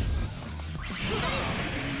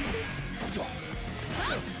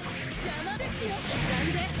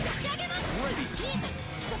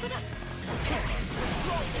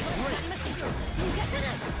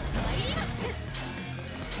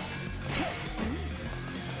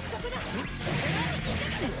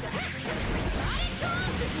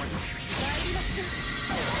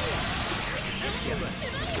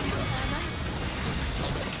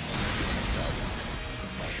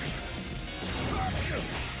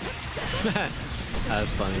 That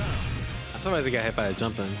was funny. I'm surprised he got hit by a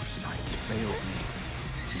jump in. Sights failed me.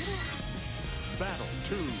 Battle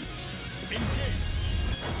 2. Engage.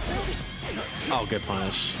 Oh, good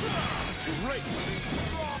punish. Great.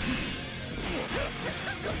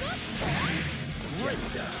 Great.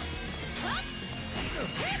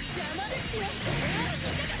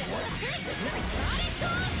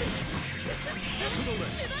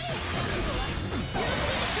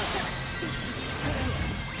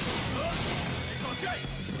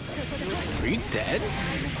 Are you dead?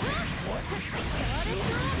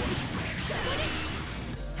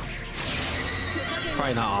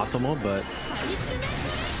 Probably not optimal, but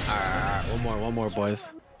one more,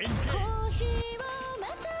 boys.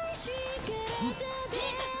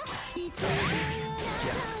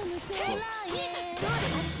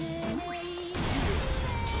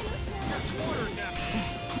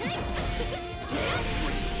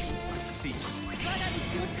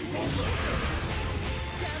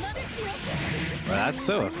 Well, that's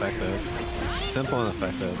so effective. Simple and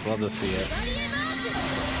effective. Love to see it.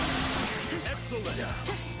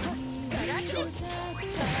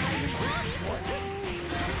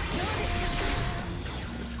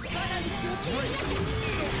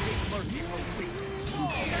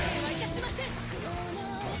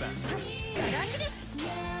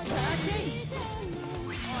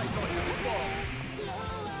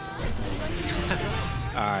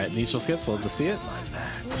 Alright, neutral skips. Love to see it.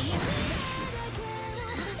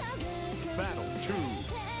 Battle 2.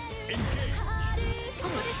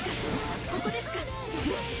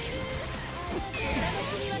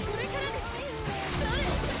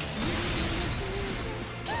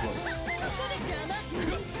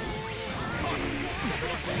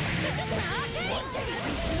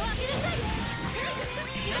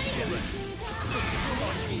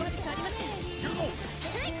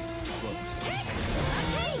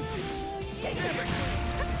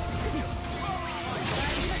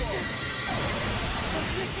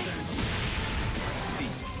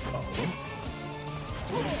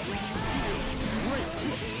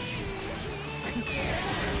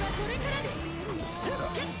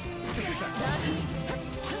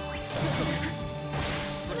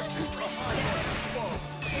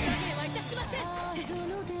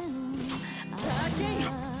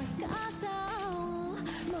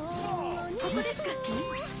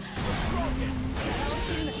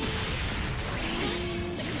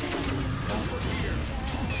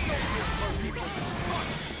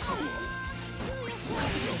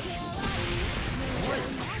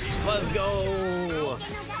 Let's go.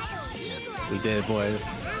 We did it, boys.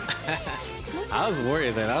 I was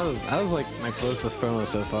worried that I was like my closest promo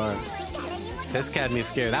so far. This had me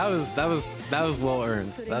scared. That was well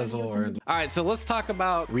earned. That was well earned. All right, so let's talk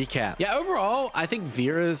about recap. Yeah, overall, I think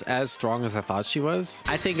Vira's as strong as I thought she was.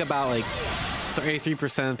 I think about like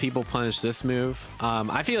 33% of people punish this move.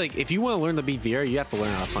 I feel like if you want to learn to beat Vira, you have to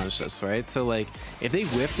learn how to punish this, right? So like if they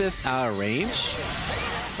whiff this out of range,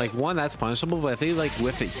 like one, that's punishable, but if they like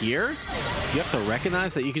whiff it here, you have to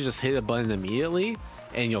recognize that you can just hit a button immediately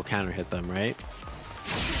and you'll counter hit them, right?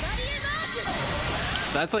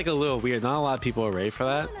 So that's like a little weird. Not a lot of people are ready for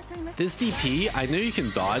that. This DP, I know you can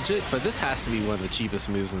dodge it, but this has to be one of the cheapest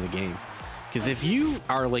moves in the game. Because if you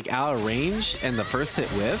are like out of range and the first hit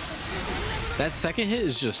whiffs, that second hit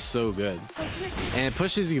is just so good. And it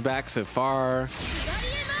pushes you back so far.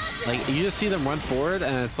 Like you just see them run forward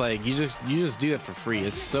and it's like you just do it for free.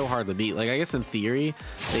 It's so hard to beat. Like I guess in theory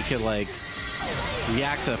they could like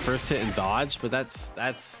react to a first hit and dodge, but that's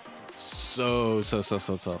so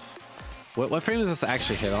tough. What frame does this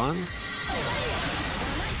actually hit on?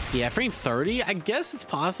 Yeah, frame 30. I guess it's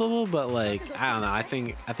possible, but like I don't know. I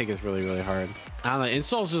think it's really hard. I don't know.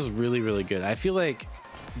 Install's just really good. I feel like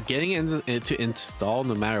getting it to install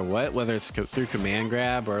no matter what, whether it's through command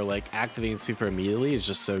grab or like activating super immediately, is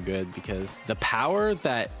just so good because the power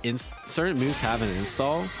that certain moves have in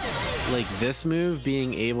install, like this move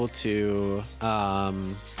being able to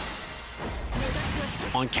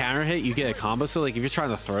on counter hit, you get a combo. So like if you're trying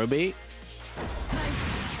to throw bait,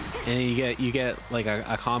 and you get like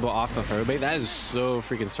a combo off the throw bait, that is so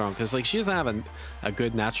freaking strong because like she doesn't have a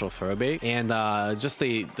good natural throw bait, and just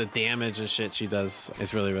the damage and shit she does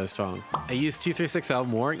is really strong. I use 236L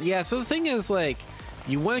more. Yeah, so the thing is like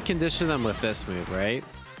you want to condition them with this move, right?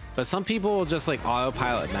 But some people will just like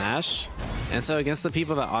autopilot mash, and so against the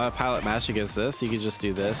people that autopilot mash against this, you can just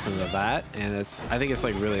do this and that, and I think it's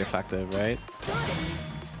like really effective, right?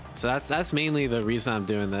 So that's mainly the reason I'm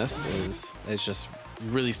doing this. Is it's just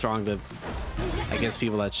really strong against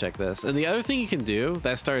people that check this. And the other thing you can do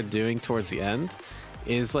that I started doing towards the end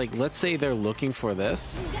is like, let's say they're looking for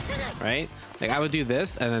this, right? Like I would do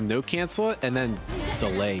this and then no cancel it and then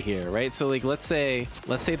delay here, right? So like let's say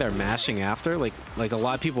they're mashing after, like a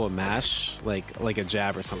lot of people will mash like a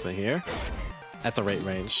jab or something here at the right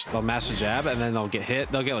range. They'll mash a jab and then they'll get hit.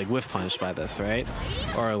 They'll get like whiff punished by this, right?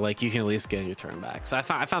 Or like you can at least get your turn back. So I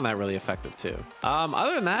found that really effective too.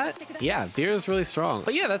 Other than that, yeah, Vira is really strong.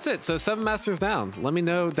 But yeah, that's it. So 7 masters down. Let me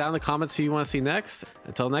know down in the comments who you want to see next.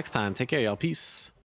 Until next time, take care, y'all. Peace.